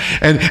us all.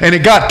 And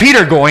it got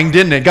Peter going,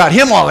 didn't it? It got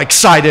him all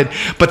excited.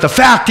 But the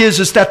fact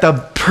is that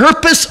the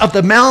purpose of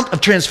the Mount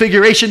of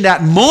Transfiguration,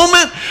 that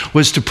moment,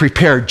 was to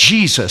prepare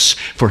Jesus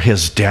for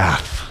his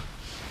death.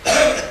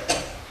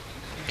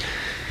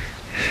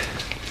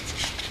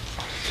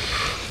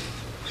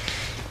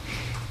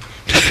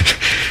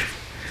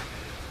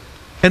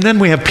 And then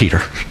we have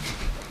Peter.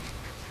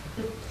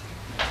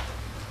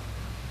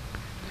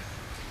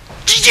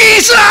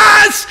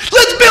 Jesus!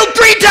 Let's build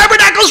 3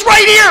 tabernacles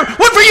right here.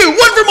 One for you,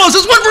 one for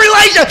Moses, one for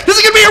Elijah. This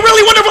is going to be a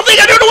really wonderful thing.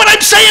 I don't know what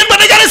I'm saying, but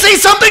I got to say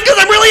something because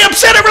I'm really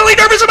upset. I'm really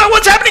nervous about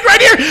what's happening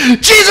right here.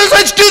 Jesus,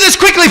 let's do this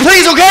quickly,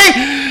 please,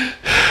 okay?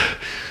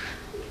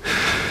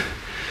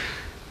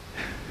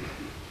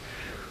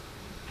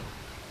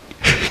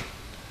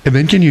 And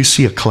then can you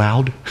see a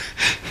cloud?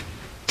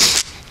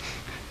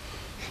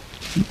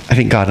 I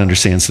think God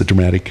understands the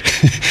dramatic.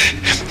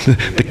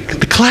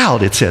 The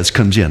cloud, it says,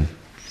 comes in.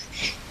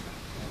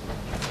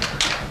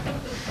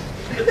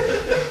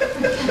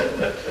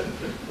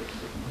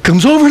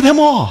 Comes over them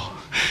all.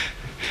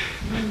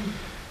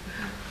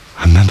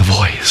 And then the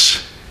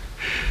voice.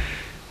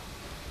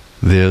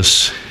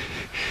 This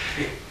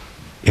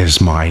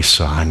is my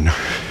son,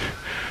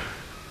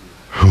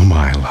 whom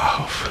I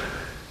love.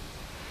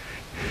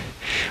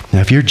 Now,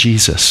 if you're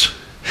Jesus,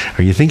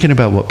 are you thinking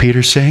about what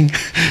Peter's saying?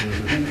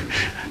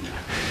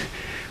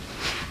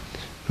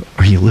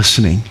 Are you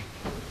listening?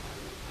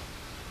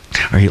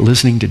 Are you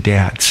listening to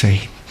Dad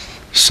say,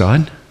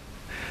 son,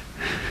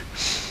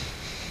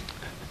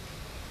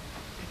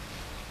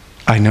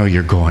 I know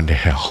you're going to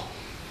hell.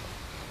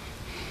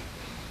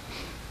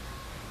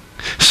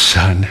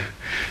 Son,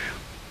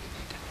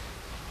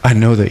 I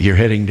know that you're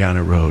heading down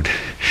a road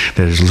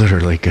that is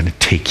literally going to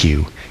take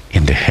you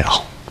into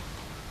hell.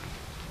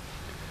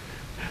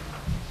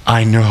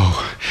 I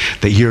know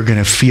that you're going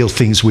to feel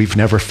things we've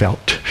never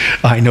felt.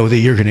 I know that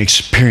you're going to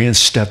experience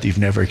stuff that you've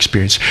never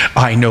experienced.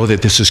 I know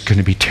that this is going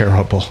to be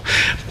terrible.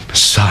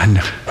 Son,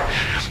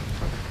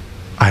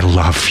 I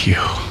love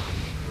you.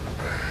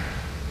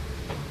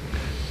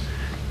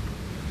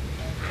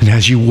 And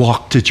as you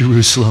walk to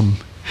Jerusalem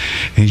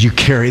and you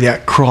carry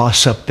that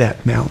cross up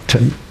that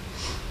mountain,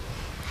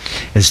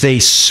 as they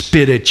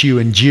spit at you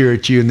and jeer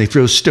at you and they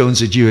throw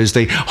stones at you, as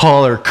they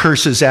holler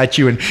curses at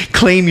you and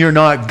claim you're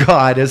not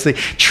God, as they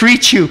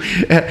treat you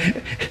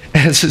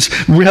as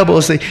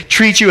rebels, they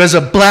treat you as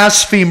a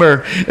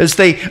blasphemer, as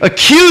they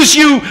accuse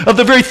you of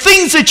the very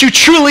things that you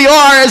truly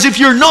are as if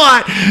you're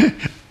not,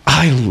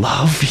 I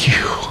love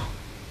you.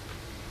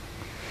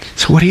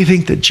 So what do you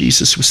think that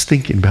Jesus was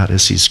thinking about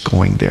as he's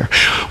going there?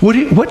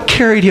 What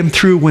carried him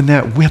through when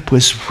that whip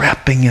was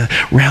wrapping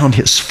around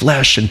his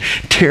flesh and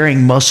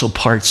tearing muscle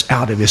parts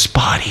out of his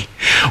body?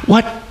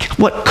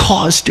 What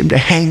caused him to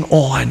hang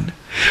on?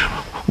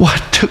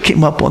 What took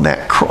him up on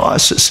that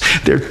cross as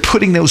they're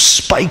putting those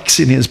spikes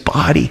in his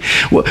body?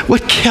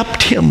 What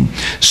kept him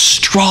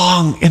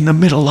strong in the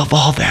middle of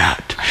all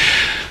that?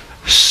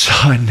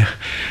 Son,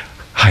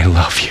 I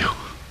love you.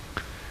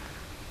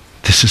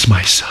 This is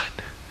my son.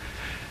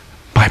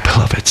 My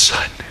beloved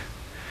son.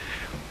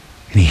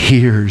 And he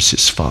hears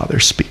his father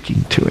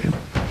speaking to him.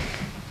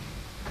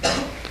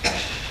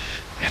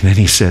 And then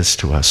he says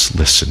to us,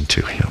 listen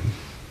to him.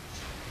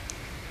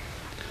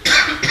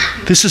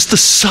 This is the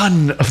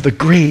son of the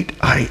great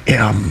I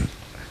am.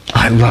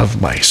 I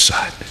love my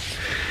son.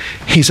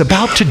 He's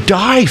about to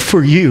die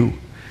for you.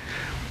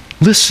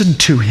 Listen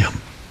to him.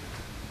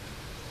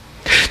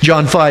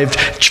 John 5,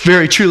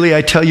 very truly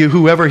I tell you,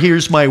 whoever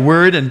hears my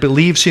word and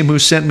believes him who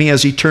sent me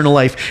has eternal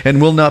life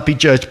and will not be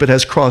judged, but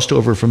has crossed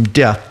over from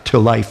death to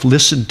life.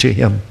 Listen to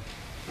him.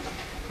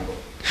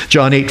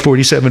 John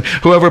 8:47,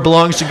 whoever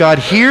belongs to God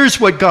hears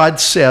what God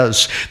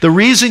says. The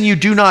reason you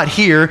do not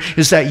hear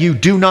is that you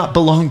do not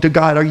belong to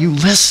God. Are you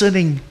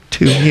listening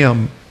to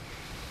him?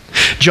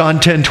 John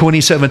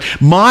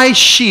 10:27, my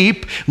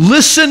sheep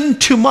listen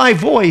to my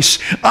voice.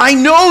 I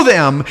know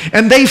them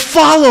and they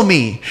follow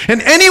me.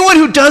 And anyone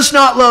who does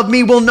not love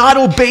me will not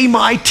obey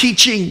my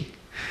teaching.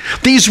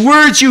 These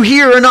words you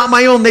hear are not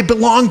my own. They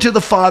belong to the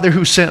Father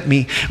who sent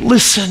me.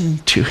 Listen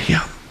to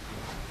him.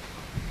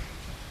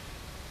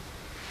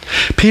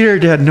 Peter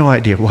had no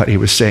idea what he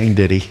was saying,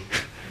 did he?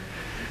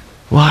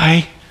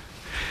 Why?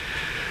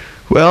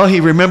 Well, he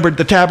remembered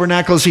the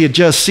tabernacles he had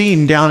just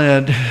seen down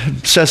at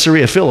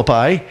Caesarea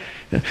Philippi.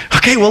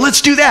 Okay, well,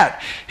 let's do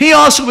that. He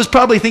also was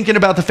probably thinking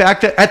about the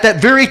fact that at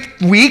that very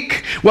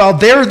week, while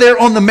they're there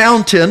on the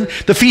mountain,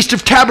 the Feast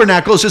of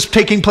Tabernacles is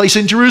taking place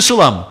in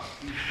Jerusalem.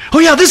 Oh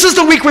yeah, this is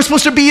the week we're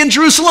supposed to be in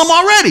Jerusalem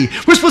already.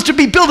 We're supposed to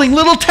be building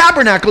little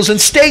tabernacles and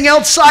staying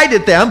outside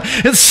at them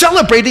and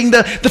celebrating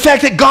the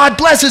fact that God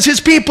blesses his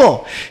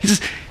people. He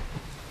says,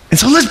 and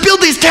so let's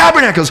build these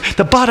tabernacles.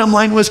 The bottom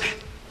line was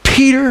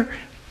Peter,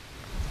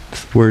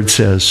 the word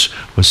says,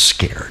 was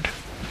scared.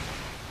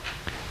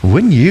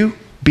 Wouldn't you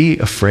be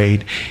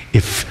afraid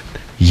if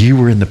you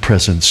were in the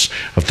presence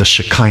of the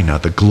Shekinah,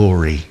 the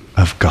glory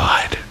of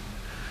God?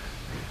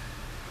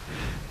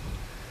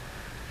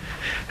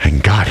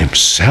 And God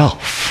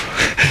himself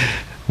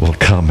will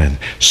come and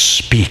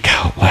speak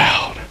out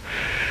loud.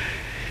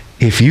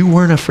 If you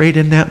weren't afraid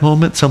in that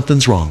moment,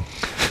 something's wrong.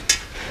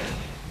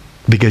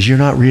 Because you're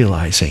not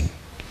realizing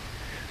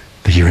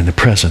that you're in the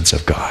presence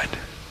of God.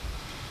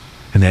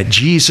 And that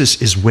Jesus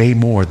is way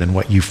more than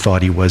what you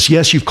thought he was.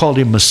 Yes, you've called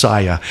him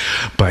Messiah,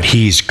 but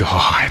he's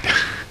God.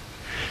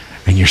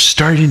 And you're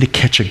starting to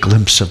catch a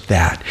glimpse of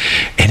that.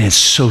 And it's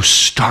so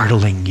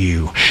startling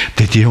you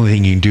that the only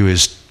thing you can do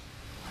is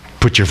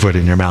put your foot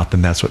in your mouth,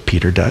 and that's what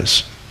Peter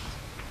does.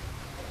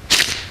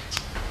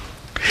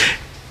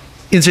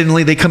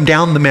 Incidentally, they come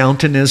down the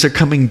mountain. As they're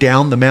coming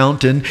down the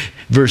mountain,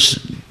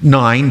 verse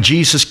 9,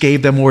 Jesus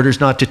gave them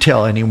orders not to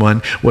tell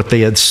anyone what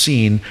they had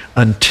seen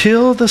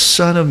until the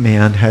Son of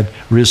Man had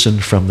risen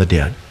from the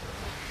dead.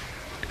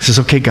 He says,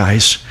 okay,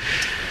 guys,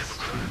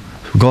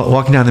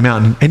 walking down the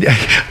mountain. And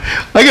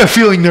I got a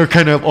feeling they're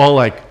kind of all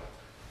like,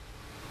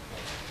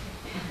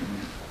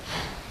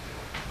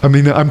 I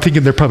mean, I'm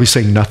thinking they're probably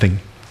saying nothing.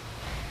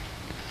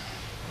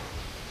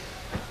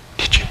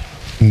 Did you?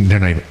 They're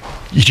not even,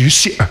 did you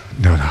see?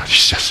 No,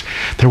 it's just,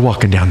 they're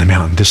walking down the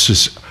mountain. This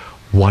is,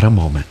 what a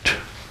moment.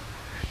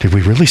 Did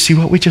we really see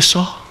what we just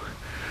saw?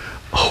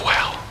 Oh,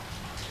 wow.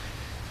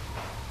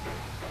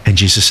 And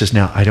Jesus says,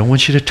 now, I don't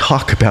want you to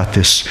talk about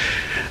this.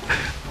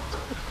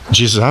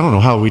 Jesus, I don't know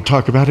how we'd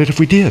talk about it if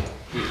we did.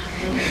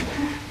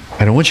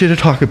 I don't want you to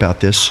talk about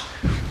this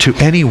to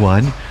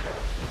anyone.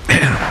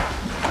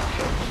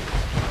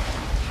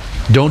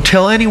 Don't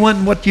tell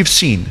anyone what you've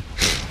seen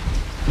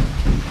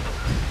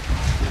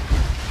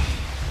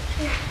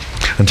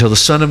until the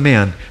Son of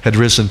Man had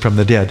risen from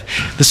the dead.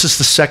 This is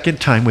the second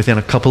time within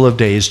a couple of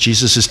days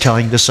Jesus is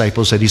telling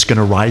disciples that he's going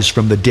to rise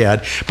from the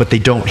dead, but they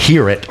don't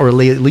hear it, or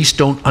they at least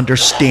don't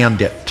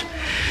understand it.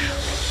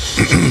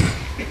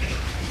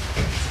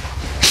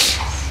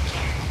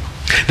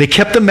 They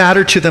kept the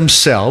matter to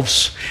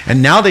themselves,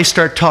 and now they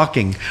start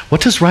talking. What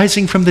does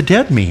rising from the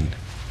dead mean?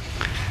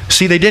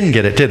 See, they didn't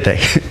get it, did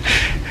they?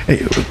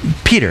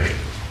 Peter,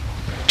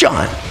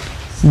 John,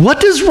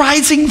 what does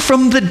rising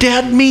from the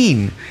dead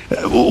mean?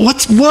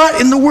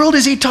 What in the world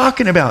is he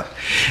talking about?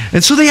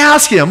 And so they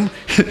ask him,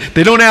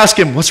 they don't ask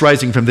him, what's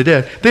rising from the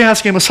dead? They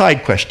ask him a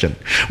side question.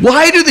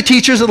 Why do the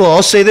teachers of the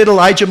law say that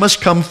Elijah must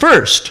come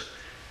first?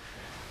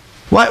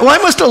 Why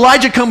must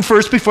Elijah come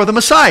first before the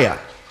Messiah?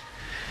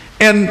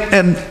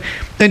 And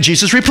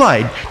Jesus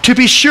replied, to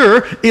be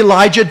sure,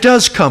 Elijah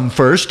does come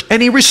first,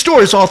 and he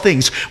restores all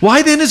things.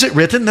 Why then is it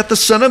written that the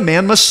Son of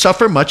Man must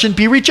suffer much and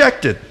be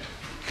rejected?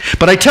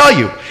 But I tell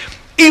you,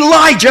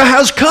 Elijah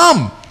has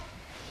come,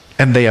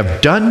 and they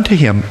have done to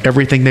him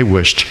everything they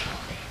wished,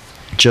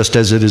 just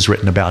as it is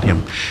written about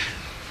him.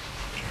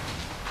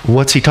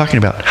 What's he talking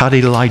about? How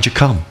did Elijah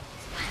come?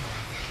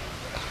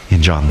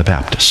 In John the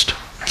Baptist.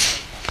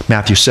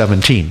 Matthew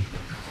 17.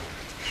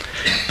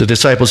 The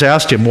disciples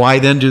asked him, why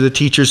then do the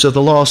teachers of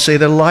the law say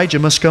that Elijah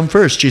must come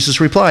first? Jesus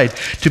replied,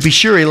 to be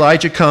sure,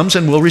 Elijah comes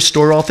and will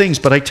restore all things.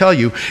 But I tell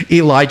you,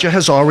 Elijah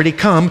has already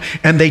come,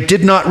 and they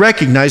did not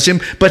recognize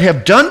him, but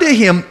have done to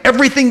him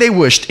everything they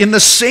wished. In the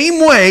same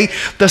way,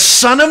 the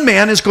Son of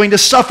Man is going to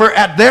suffer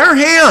at their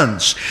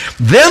hands.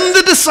 Then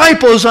the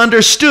disciples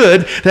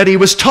understood that he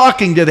was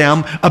talking to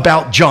them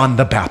about John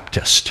the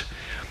Baptist.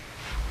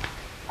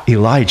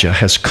 Elijah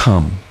has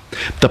come.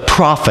 The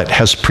prophet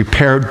has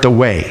prepared the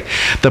way.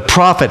 The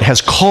prophet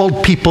has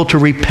called people to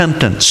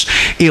repentance.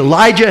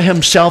 Elijah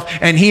himself,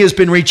 and he has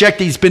been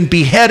rejected. He's been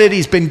beheaded.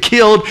 He's been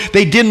killed.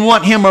 They didn't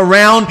want him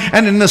around.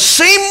 And in the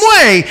same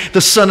way,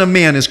 the Son of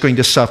Man is going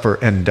to suffer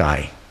and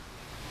die.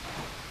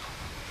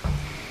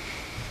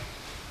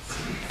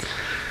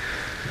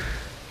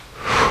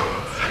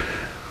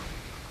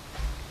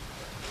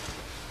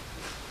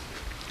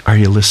 Are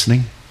you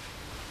listening?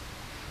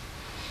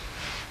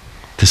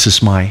 This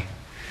is my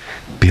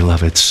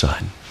beloved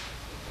Son.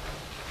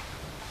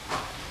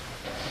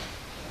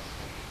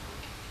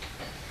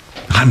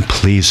 I'm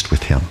pleased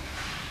with him.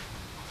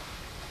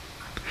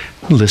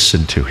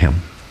 Listen to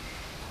him.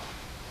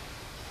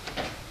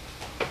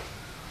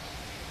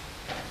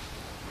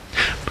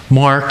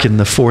 Mark, in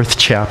the 4th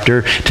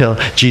chapter,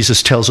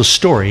 Jesus tells a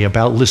story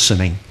about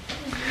listening.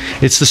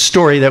 It's the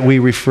story that we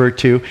refer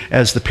to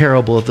as the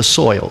parable of the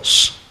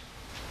soils.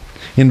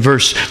 In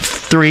verse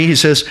 3, he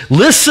says,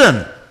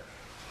 listen.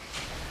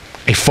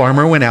 A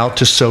farmer went out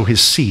to sow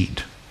his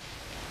seed.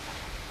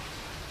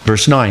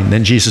 Verse 9,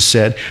 then Jesus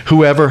said,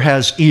 whoever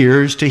has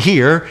ears to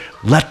hear,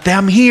 let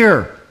them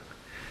hear.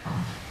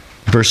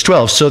 Verse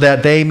 12, so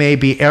that they may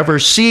be ever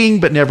seeing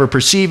but never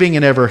perceiving,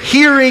 and ever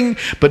hearing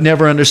but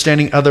never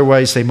understanding,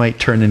 otherwise they might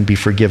turn and be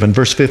forgiven.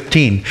 Verse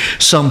 15,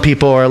 some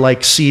people are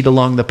like seed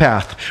along the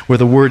path where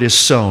the word is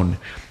sown.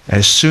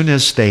 As soon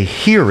as they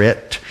hear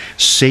it,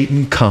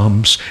 Satan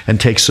comes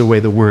and takes away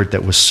the word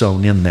that was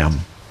sown in them.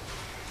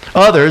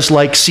 Others,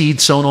 like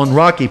seed sown on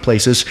rocky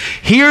places,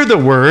 hear the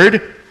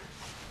word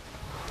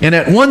and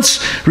at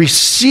once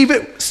receive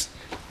it.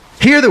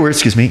 Hear the word,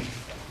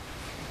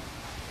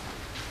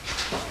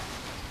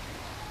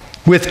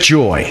 with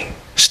joy.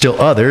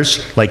 Still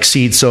others, like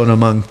seed sown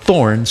among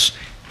thorns,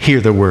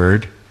 hear the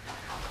word,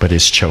 but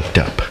is choked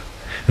up.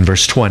 In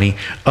verse 20,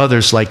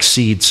 others, like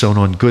seed sown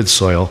on good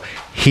soil,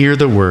 hear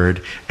the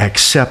word,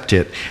 accept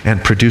it,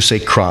 and produce a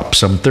crop,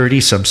 some 30,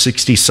 some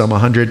 60, some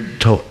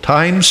 100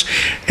 times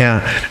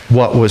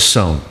what was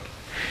sown.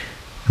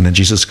 And then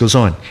Jesus goes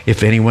on,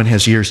 if anyone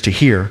has ears to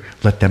hear,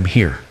 let them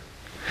hear.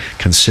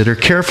 Consider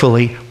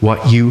carefully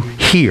what you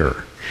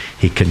hear.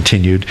 he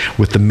continued,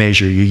 with the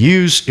measure you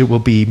use, it will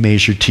be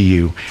measured to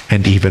you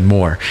and even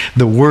more.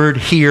 The word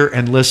hear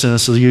and listen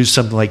is used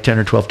something like 10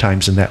 or 12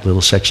 times in that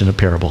little section of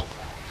parable.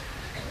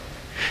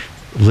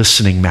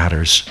 Listening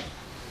matters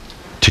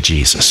to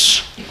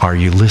Jesus. Are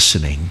you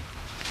listening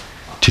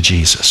to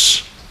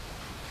Jesus?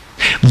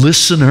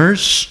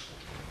 Listeners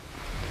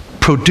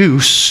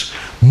produce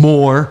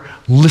more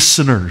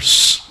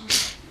listeners.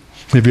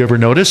 Have you ever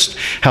noticed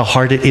how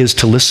hard it is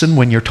to listen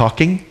when you're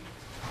talking?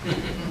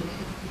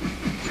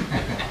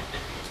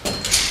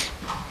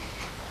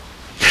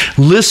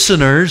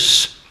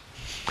 Listeners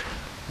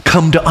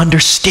come to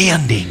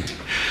understanding.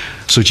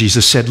 So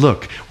Jesus said,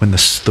 look, when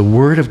the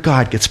Word of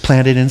God gets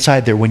planted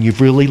inside there, when you've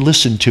really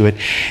listened to it,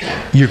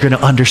 you're going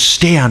to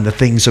understand the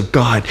things of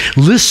God.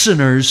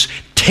 Listeners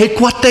take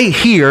what they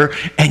hear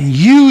and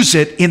use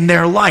it in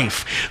their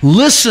life.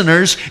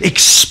 Listeners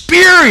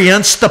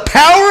experience the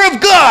power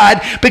of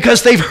God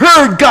because they've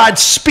heard God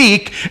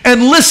speak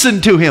and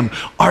listened to Him.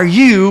 Are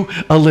you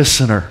a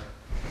listener?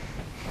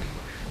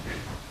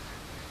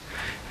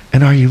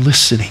 And are you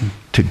listening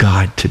to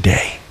God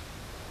today?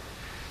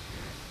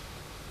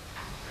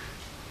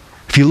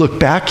 If you look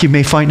back, you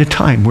may find a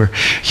time where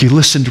you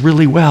listened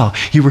really well.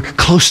 You were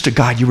close to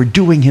God. You were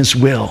doing His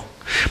will.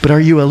 But are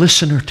you a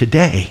listener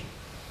today?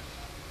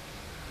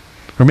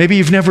 Or maybe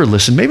you've never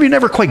listened. Maybe you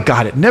never quite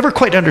got it, never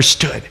quite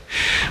understood.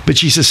 But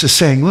Jesus is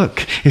saying,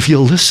 look, if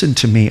you'll listen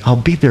to me, I'll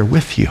be there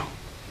with you.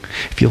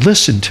 If you'll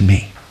listen to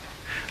me,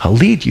 I'll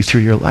lead you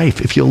through your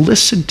life. If you'll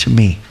listen to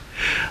me,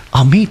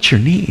 I'll meet your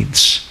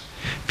needs.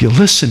 If you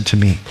listen to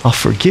me, I'll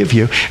forgive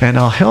you, and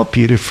I'll help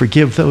you to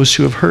forgive those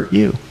who have hurt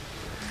you.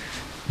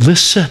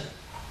 Listen.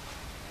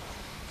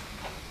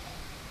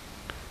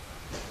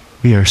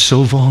 We are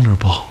so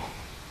vulnerable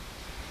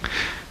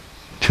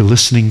to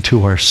listening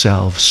to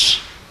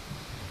ourselves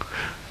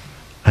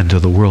and to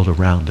the world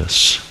around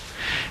us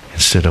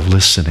instead of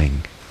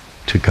listening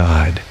to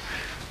God.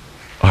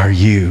 Are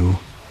you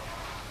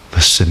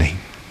listening?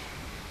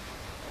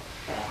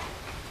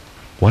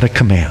 What a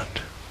command.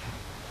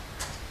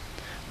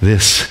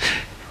 This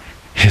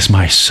is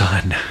my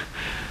Son,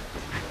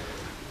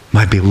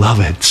 my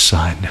beloved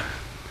Son.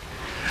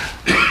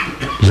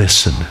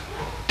 Listen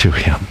to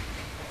Him.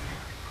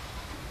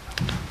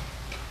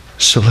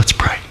 So let's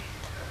pray.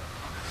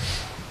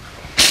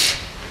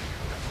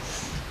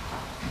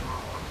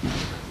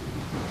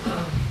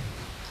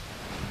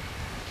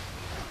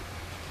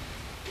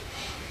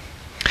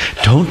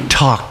 Don't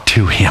talk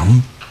to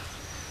Him.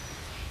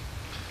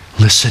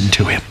 Listen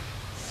to Him.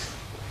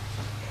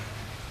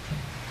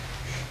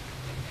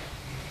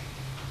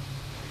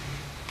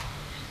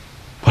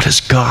 What is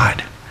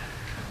God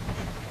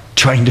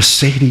trying to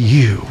say to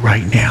you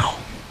right now?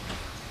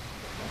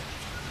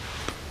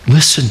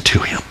 Listen to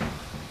Him.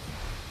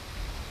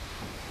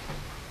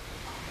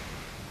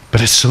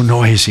 But it's so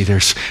noisy.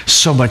 There's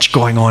so much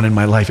going on in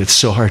my life. It's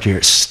so hard to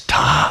hear.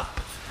 Stop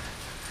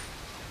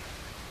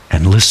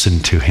and listen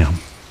to Him.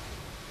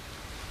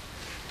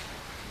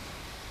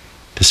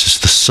 This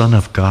is the Son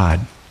of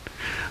God,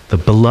 the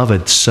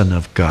beloved Son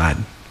of God,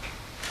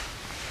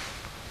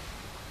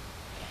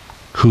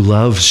 who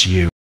loves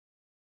you